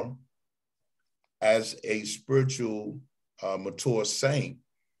 Or as a spiritual mature saint,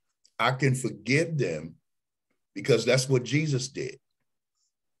 I can forgive them because that's what Jesus did.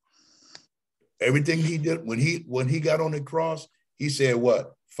 Everything he did when he got on the cross, he said,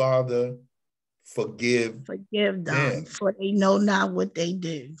 what? Father, forgive them, for they know not what they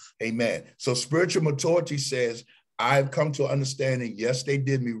do. Amen. So spiritual maturity says, I've come to understanding, yes, they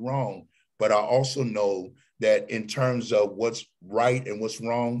did me wrong, but I also know that in terms of what's right and what's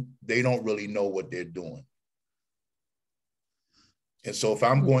wrong, they don't really know what they're doing. And so if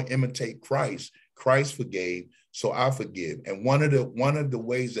I'm going to imitate Christ, Christ forgave, so I forgive. And one of the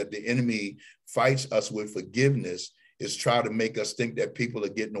ways that the enemy fights us with forgiveness is try to make us think that people are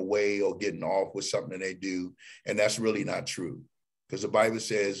getting away or getting off with something they do. And that's really not true. Because the Bible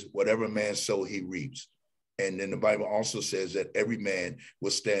says, whatever man sows, he reaps. And then the Bible also says that every man will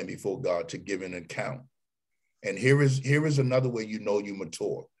stand before God to give an account. And here is another way you know you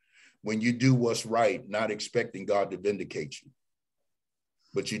mature. When you do what's right, not expecting God to vindicate you,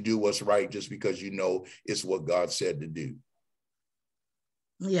 but you do what's right just because you know it's what God said to do.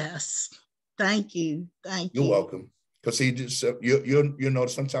 Yes. Thank you. You're welcome. Because he just, you know,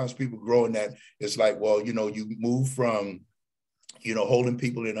 sometimes people grow in that. It's like, well, you know, you move from, you know, holding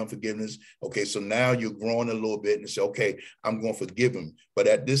people in unforgiveness. Okay, so now you're growing a little bit and say, okay, I'm going to forgive them. But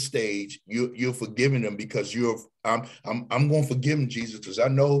at this stage, you're forgiving them because I'm going to forgive them, Jesus, because I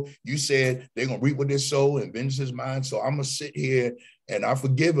know you said they're going to reap what they sow and vengeance is mine. So I'm going to sit here and I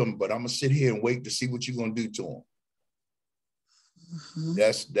forgive them, but I'm going to sit here and wait to see what you're going to do to them. Mm-hmm.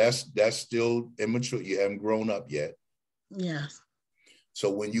 That's still immature. You haven't grown up yet. Yes. So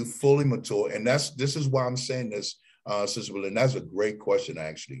when you fully mature, and this is why I'm saying this, Sister Belinda, that's a great question,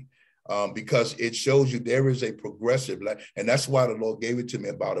 actually, because it shows you there is a progressive, and that's why the Lord gave it to me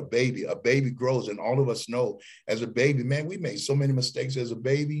about a baby. A baby grows, and all of us know as a baby, man, we made so many mistakes as a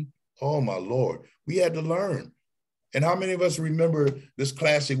baby. Oh, my Lord, we had to learn. And how many of us remember this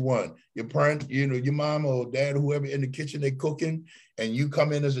classic one? Your parent, you know, your mom or dad, whoever in the kitchen, they cooking, and you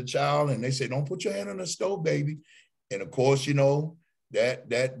come in as a child and they say, don't put your hand on the stove, baby. And of course, you know,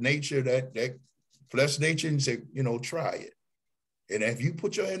 that nature, that flesh nature, and say, you know, try it. And if you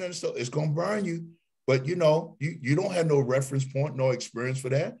put your hand on the stove, it's going to burn you. But, you know, you don't have no reference point, no experience for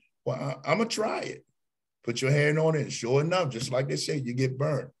that. Well, I'm going to try it. Put your hand on it. And sure enough, just like they say, you get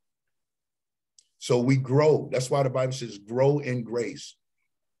burned. So we grow. That's why the Bible says grow in grace.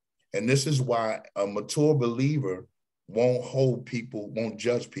 And this is why a mature believer won't hold people, won't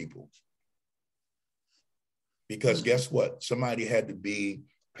judge people. Because guess what? Somebody had to be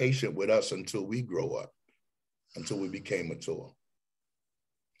patient with us until we grow up, until we became mature.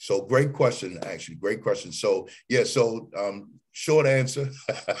 So great question, actually, great question. So yeah, short answer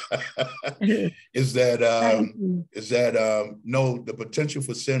is that no, the potential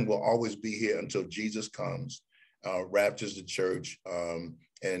for sin will always be here until Jesus comes, raptures the church,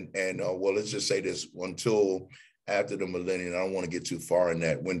 and well, let's just say this, until after the millennium. I don't want to get too far in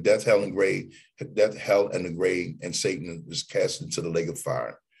that. When death, hell, and the grave, and Satan is cast into the lake of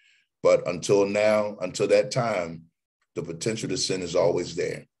fire. But until now, until that time, the potential to sin is always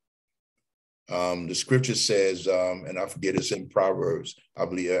there. The scripture says, and I forget, it's in Proverbs. I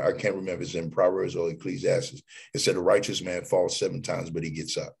believe, I can't remember if it's in Proverbs or Ecclesiastes. It said a righteous man falls 7 times, but he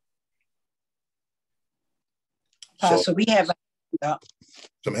gets up. So we have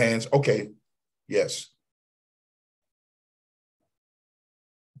some hands. Okay. Yes.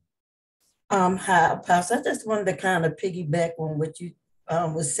 Hi, Pastor. I just wanted to kind of piggyback on what you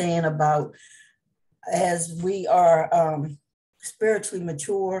was saying about as we are spiritually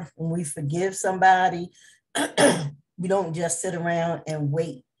mature, when we forgive somebody, we don't just sit around and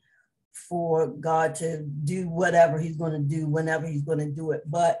wait for God to do whatever he's going to do, whenever he's going to do it.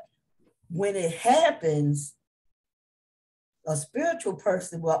 But when it happens, a spiritual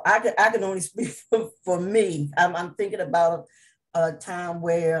person, well, I can only speak for me. I'm thinking about a time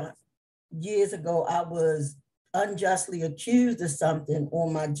where years ago I was unjustly accused of something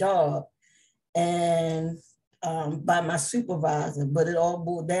on my job, and by my supervisor, but it all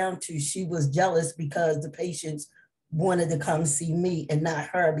boiled down to she was jealous because the patients wanted to come see me and not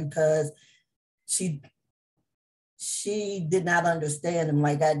her, because she did not understand him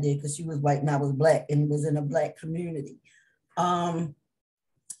like I did, because she was white and I was black and was in a black community.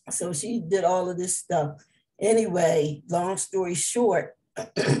 So she did all of this stuff. Anyway, long story short,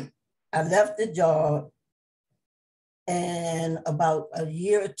 I left the job, and about a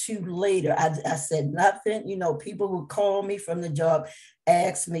year or two later, I said nothing. You know, people would call me from the job,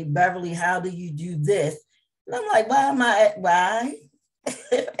 ask me, Beverly, how do you do this? And I'm like, why?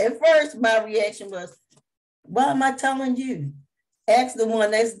 At first, my reaction was, why am I telling you? Ask the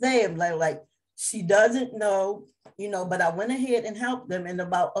one that's there. Like she doesn't know, you know, but I went ahead and helped them. And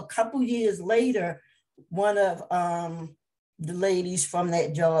about a couple years later, one of the ladies from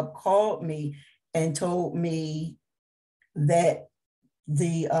that job called me and told me that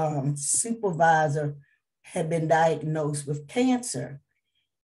the supervisor had been diagnosed with cancer.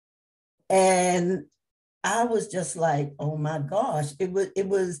 And I was just like, oh my gosh, it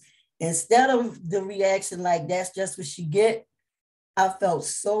was instead of the reaction like that's just what she get, I felt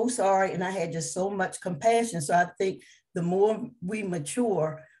so sorry, and I had just so much compassion. So I think the more we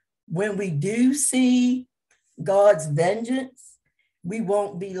mature, when we do see God's vengeance, we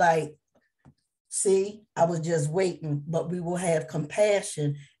won't be like, see, I was just waiting, but we will have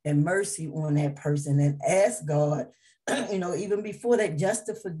compassion and mercy on that person and ask God, you know, even before that, just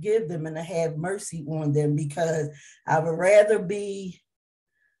to forgive them and to have mercy on them, because I would rather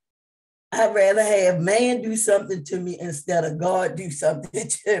have man do something to me instead of God do something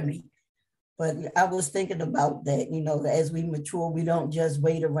to me. But I was thinking about that, you know, as we mature, we don't just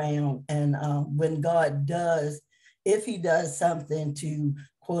wait around. And when God does, if he does something to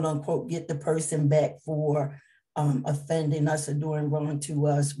quote unquote get the person back for offending us or doing wrong to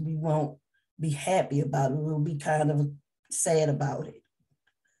us, we won't be happy about it. We'll be kind of sad about it.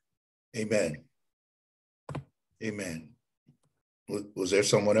 Amen. Amen. Was there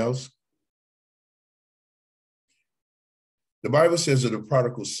someone else? The Bible says of the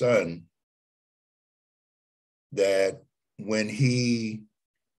prodigal son that when he,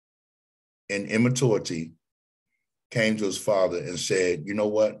 in immaturity, came to his father and said, you know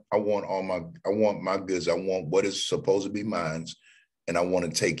what? I want my goods. I want what is supposed to be mine, and I want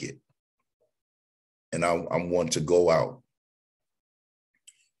to take it. And I want to go out.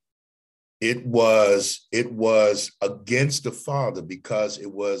 It was against the father, because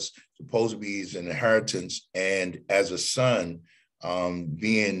it was supposed to be his inheritance, and as a son,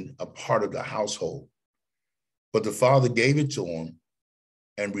 being a part of the household. But the father gave it to him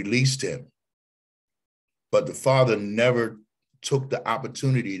and released him. But the father never took the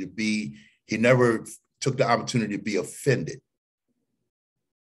opportunity to be offended,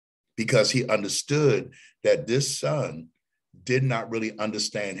 because he understood that this son did not really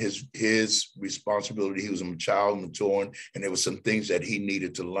understand his responsibility. He was a child, maturing, and there were some things that he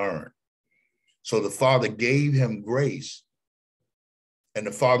needed to learn. So the father gave him grace, and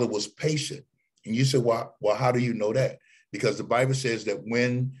the father was patient. And you say, well, how do you know that? Because the Bible says that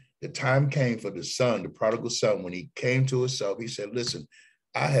when the time came for the son, the prodigal son, when he came to himself, he said, listen,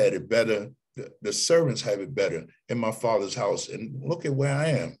 I had it better. The servants have it better in my father's house. And look at where I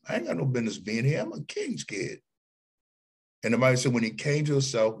am. I ain't got no business being here. I'm a king's kid. And the Bible said when he came to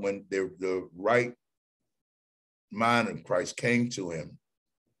himself, when the right mind of Christ came to him,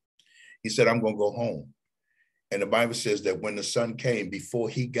 he said, I'm going to go home. And the Bible says that when the son came, before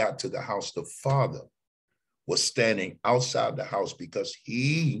he got to the house, the father was standing outside the house, because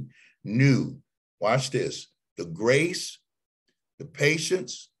he knew, watch this, the grace, the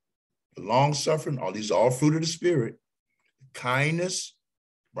patience, the long suffering, all these are all fruit of the Spirit, kindness,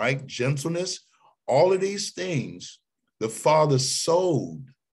 right? Gentleness, all of these things the Father sowed.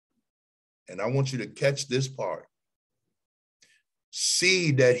 And I want you to catch this part.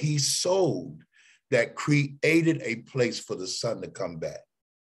 Seed that he sowed that created a place for the Son to come back.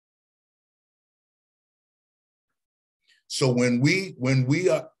 So when we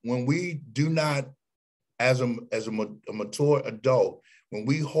do not, as a mature adult, when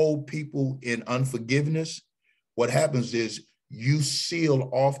we hold people in unforgiveness, what happens is you seal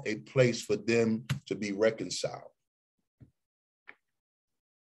off a place for them to be reconciled.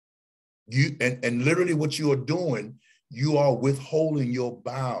 And literally what you are doing, you are withholding your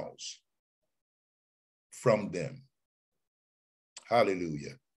bowels from them.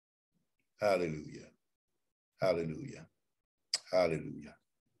 Hallelujah. Hallelujah. Hallelujah. Hallelujah.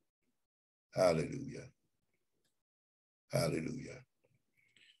 Hallelujah. Hallelujah.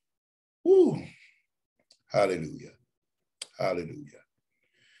 Woo. Hallelujah. Hallelujah.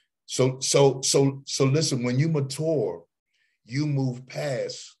 So listen, when you mature, you move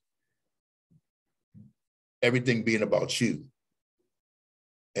past everything being about you.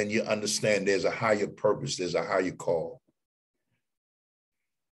 And you understand there's a higher purpose, there's a higher call.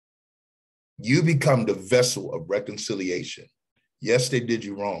 You become the vessel of reconciliation. Yes, they did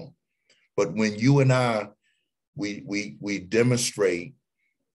you wrong. But when you and I, we demonstrate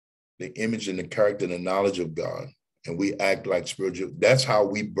the image and the character and the knowledge of God, and we act like spiritual, that's how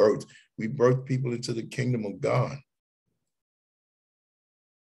we birth people into the kingdom of God.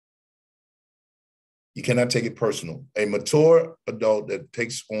 You cannot take it personal. A mature adult that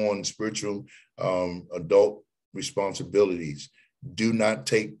takes on spiritual adult responsibilities do not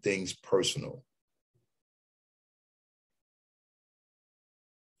take things personal.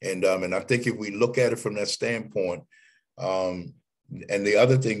 And I think if we look at it from that standpoint, and the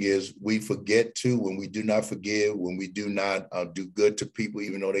other thing is we forget too, when we do not forgive, when we do not do good to people,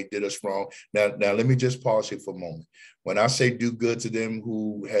 even though they did us wrong. Now let me just pause here for a moment. When I say do good to them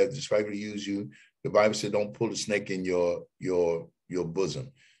who have despitefully used you, the Bible said don't pull a snake in your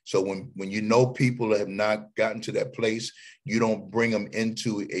bosom. So when you know people have not gotten to that place, you don't bring them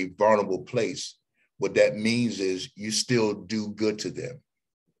into a vulnerable place. What that means is you still do good to them.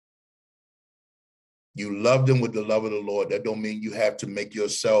 You love them with the love of the Lord. That don't mean you have to make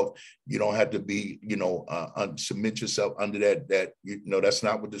yourself, you don't have to be, submit yourself under that, that's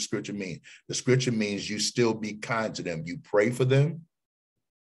not what the scripture means. The scripture means you still be kind to them. You pray for them.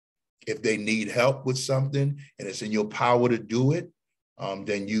 If they need help with something and it's in your power to do it,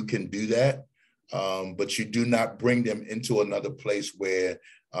 then you can do that. But you do not bring them into another place where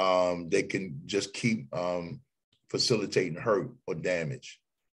they can just keep facilitating hurt or damage.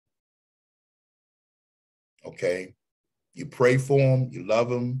 Okay, you pray for them, you love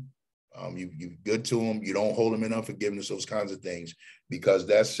them, you're good to them, you don't hold them in unforgiveness, those kinds of things, because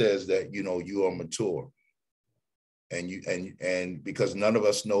that says that you are mature, and because none of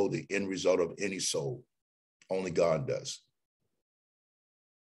us know the end result of any soul, only God does.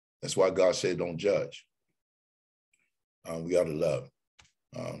 That's why God said, "Don't judge." We ought to love.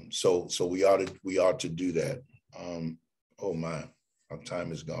 So we ought to do that. Oh my, our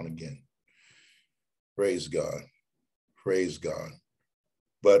time is gone again. Praise God. Praise God.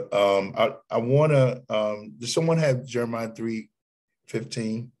 But I want to, does someone have Jeremiah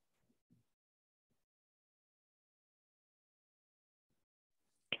 3:15?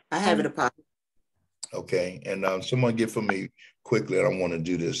 I have it, Apostle. Okay, and someone get for me quickly, and I want to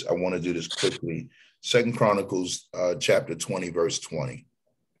do this. I want to do this quickly. 2 Chronicles chapter 20, verse 20.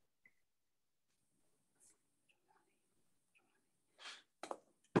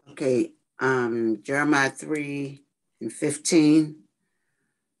 Okay. Jeremiah 3:15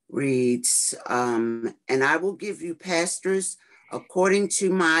 reads, and I will give you pastors according to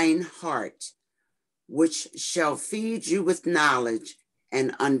mine heart, which shall feed you with knowledge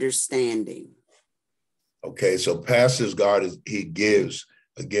and understanding. Okay, so pastors, he gives,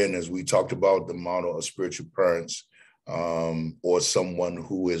 again, as we talked about the model of spiritual parents, or someone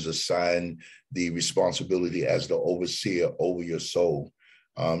who is assigned the responsibility as the overseer over your soul.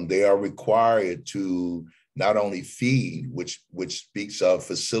 They are required to not only feed, which speaks of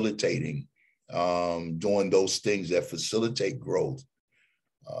facilitating, doing those things that facilitate growth,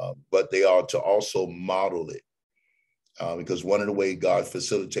 but they are to also model it. Because one of the ways God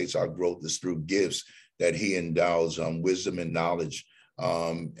facilitates our growth is through gifts that he endows wisdom and knowledge,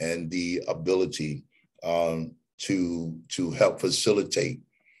 and the ability to help facilitate.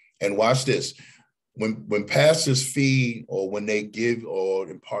 And watch this. When pastors feed or when they give or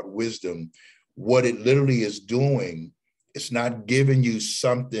impart wisdom, what it literally is doing, it's not giving you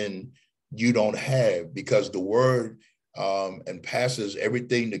something you don't have, because the word and passes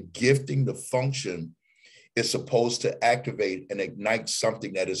everything, the gifting, the function is supposed to activate and ignite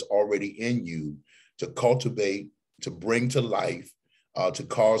something that is already in you, to cultivate, to bring to life, to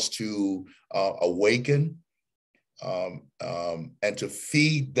cause to awaken, and to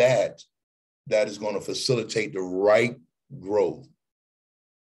feed that is going to facilitate the right growth.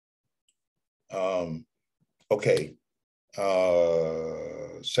 Okay.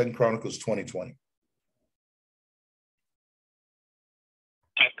 2 Chronicles 20:20.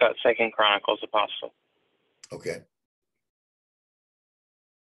 I've got 2 Chronicles, Apostle. Okay.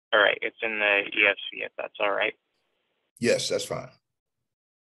 All right, it's in the ESV, if that's all right. Yes, that's fine.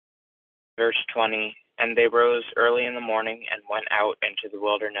 Verse 20, and they rose early in the morning and went out into the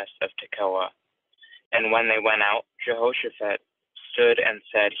wilderness of Tekoa. And when they went out, Jehoshaphat stood and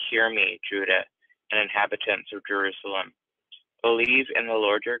said, hear me, Judah, and inhabitants of Jerusalem. Believe in the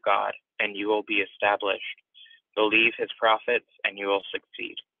Lord your God, and you will be established. Believe his prophets, and you will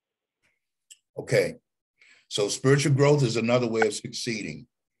succeed. Okay. So spiritual growth is another way of succeeding.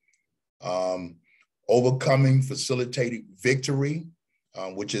 Overcoming, facilitating victory,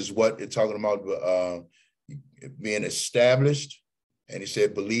 which is what it's talking about, being established. And he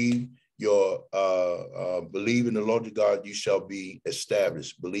said, believe in the Lord your God, you shall be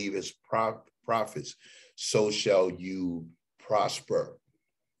established. Believe his prophets, so shall you prosper.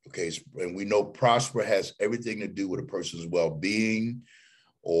 Okay, and we know prosper has everything to do with a person's well-being,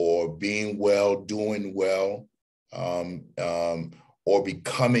 or being well, doing well, or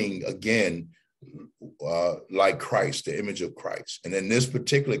becoming, again, like Christ, the image of Christ. And in this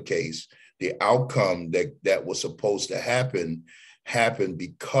particular case, the outcome that was supposed to happen happened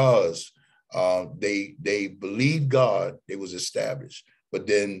because they believed God, they was established, but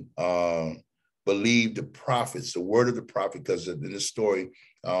then believed the prophets, the word of the prophet, because in this story,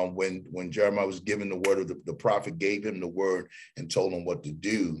 when Jeremiah was given the word of the prophet, gave him the word and told him what to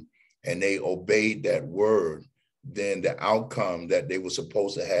do, and they obeyed that word, then the outcome that they were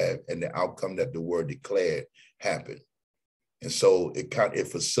supposed to have and the outcome that the word declared happened. And so it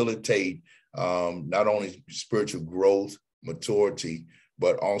facilitate not only spiritual growth, maturity,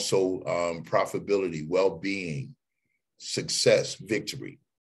 but also profitability, well-being, success, victory.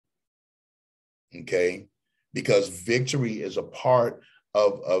 Okay, because victory is a part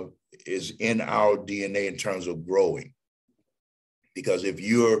is in our DNA in terms of growing. Because if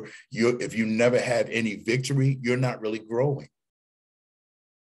you never have any victory, you're not really growing.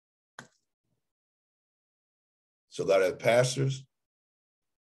 So God has pastors,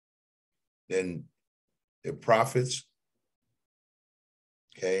 then they're prophets.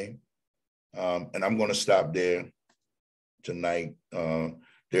 Okay, and I'm going to stop there tonight.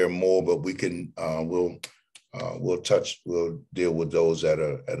 There are more, but we can we'll deal with those at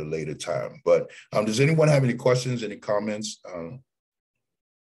a later time. But does anyone have any questions, any comments?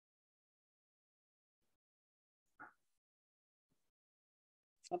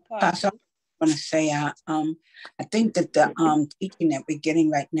 Pastor, I want to say, I think that the teaching that we're getting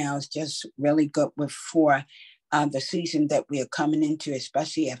right now is just really good for the season that we are coming into,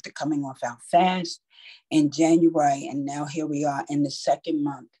 especially after coming off our fast in January. And now here we are in the second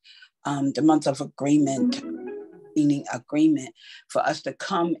month, the month of agreement, meaning agreement, for us to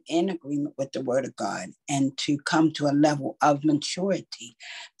come in agreement with the word of God and to come to a level of maturity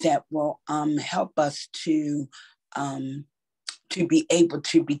that will help us to be able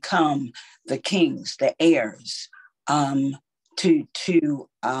to become the kings, the heirs, to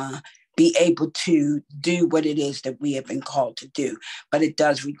be able to do what it is that we have been called to do. But it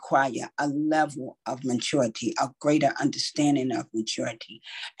does require a level of maturity, a greater understanding of maturity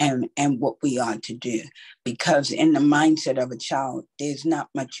and what we are to do. Because in the mindset of a child, there's not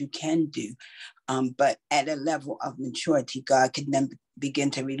much you can do. But at a level of maturity, God can then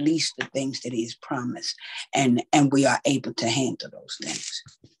begin to release the things that he has promised. And we are able to handle those things.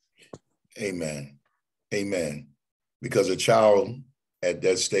 Amen. Amen. Because a child at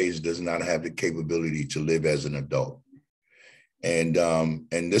that stage does not have the capability to live as an adult. And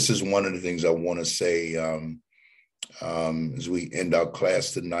this is one of the things I want to say as we end our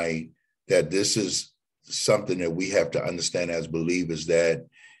class tonight, that this is something that we have to understand as believers, that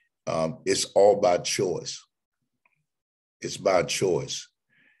it's all by choice. It's by choice.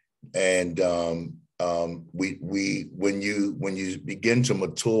 And when you begin to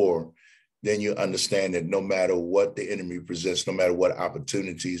mature, then you understand that no matter what the enemy presents, no matter what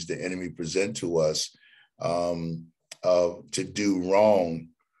opportunities the enemy present to us to do wrong,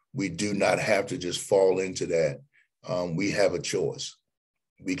 we do not have to just fall into that. We have a choice.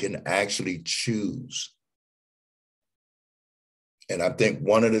 We can actually choose. And I think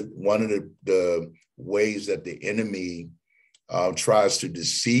one of the ways that the enemy tries to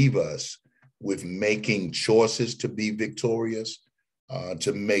deceive us with making choices to be victorious,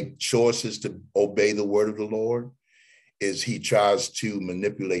 to make choices to obey the word of the Lord, is he tries to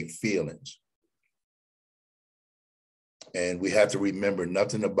manipulate feelings. And we have to remember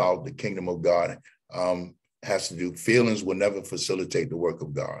nothing about the kingdom of God has to do, feelings will never facilitate the work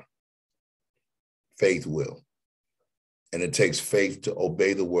of God. Faith will. And it takes faith to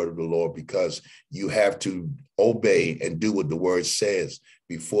obey the word of the Lord, because you have to obey and do what the word says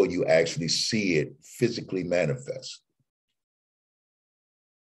before you actually see it physically manifest.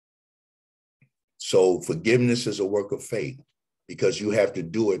 So forgiveness is a work of faith, because you have to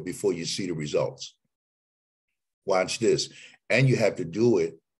do it before you see the results. Watch this. And you have to do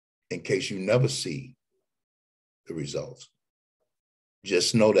it in case you never see the results.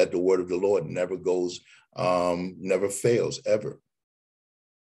 Just know that the word of the Lord never goes, never fails, ever.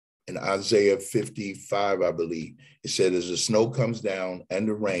 In Isaiah 55, I believe, it said, as the snow comes down and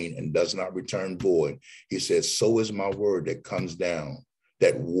the rain and does not return void, he says, so is my word that comes down,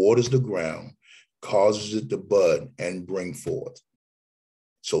 that waters the ground, causes it to bud and bring forth.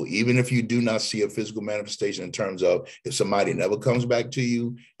 So even if you do not see a physical manifestation, in terms of if somebody never comes back to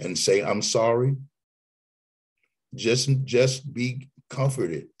you and say, I'm sorry, just be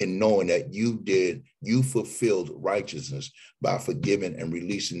comforted in knowing that you fulfilled righteousness by forgiving and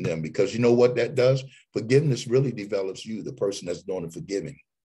releasing them. Because you know what that does? Forgiveness really develops you, the person that's doing the forgiving.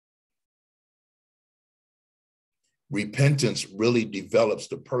 Repentance really develops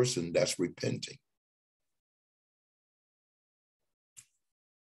the person that's repenting.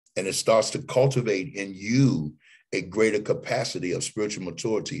 And it starts to cultivate in you a greater capacity of spiritual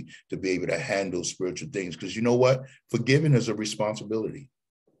maturity to be able to handle spiritual things. Because you know what? Forgiving is a responsibility.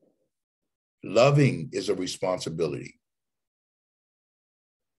 Loving is a responsibility.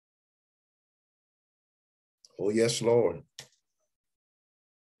 Oh, yes, Lord.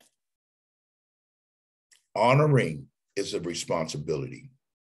 Honoring is a responsibility.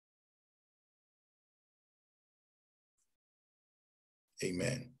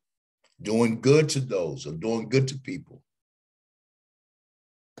 Amen. Doing good to those, or doing good to people,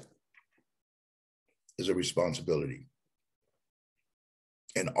 is a responsibility.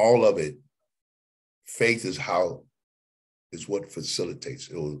 And all of it, faith is what facilitates,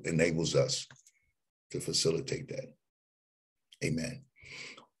 it enables us to facilitate that. Amen.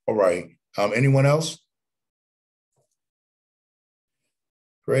 All right. Anyone else?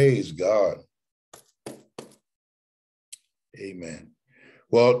 Praise God. Amen.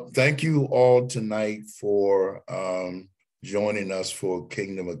 Well, thank you all tonight for joining us for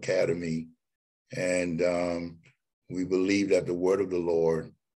Kingdom Academy. And we believe that the word of the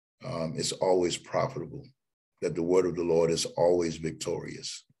Lord is always profitable, that the word of the Lord is always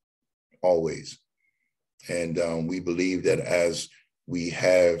victorious, always. And we believe that as we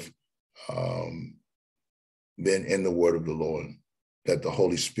have been in the word of the Lord, that the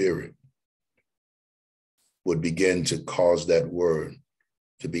Holy Spirit would begin to cause that word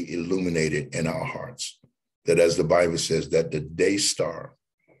to be illuminated in our hearts. That, as the Bible says, that the day star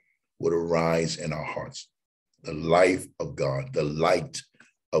would arise in our hearts. The life of God, the light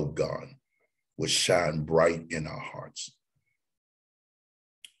of God would shine bright in our hearts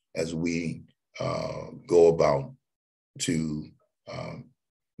as we go about to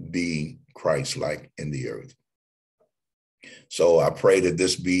be Christ-like in the earth. So I pray that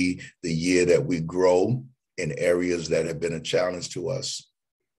this be the year that we grow in areas that have been a challenge to us,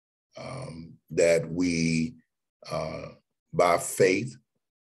 that we, by faith,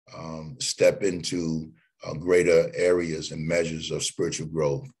 step into greater areas and measures of spiritual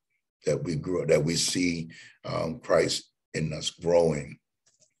growth, that we grow, that we see Christ in us growing,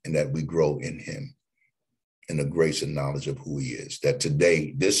 and that we grow in him in the grace and knowledge of who he is. That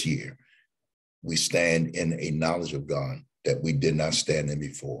today, this year, we stand in a knowledge of God that we did not stand in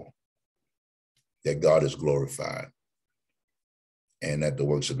before, that God is glorified, and that the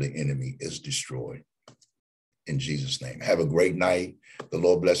works of the enemy is destroyed. In Jesus' name. Have a great night. The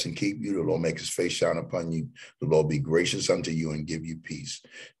Lord bless and keep you. The Lord make his face shine upon you. The Lord be gracious unto you and give you peace.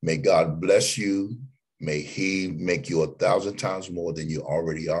 May God bless you. May he make you 1,000 times more than you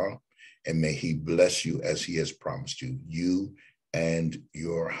already are. And may he bless you as he has promised you. You and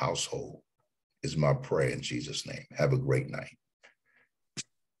your household is my prayer in Jesus' name. Have a great night.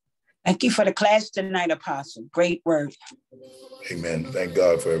 Thank you for the class tonight, Apostle. Great word. Amen. Thank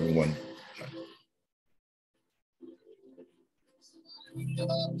God for everyone. We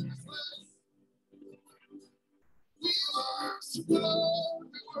are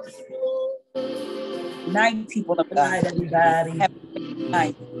night, people of Good God. night, everybody. Have a good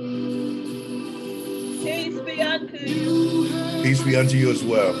night. Peace be unto you. Peace be unto you as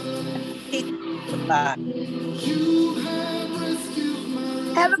well. Peace of God.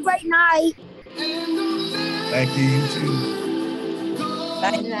 Have a great night. Thank you, you too.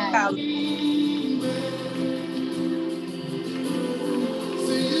 Thank Good you, night. Colin.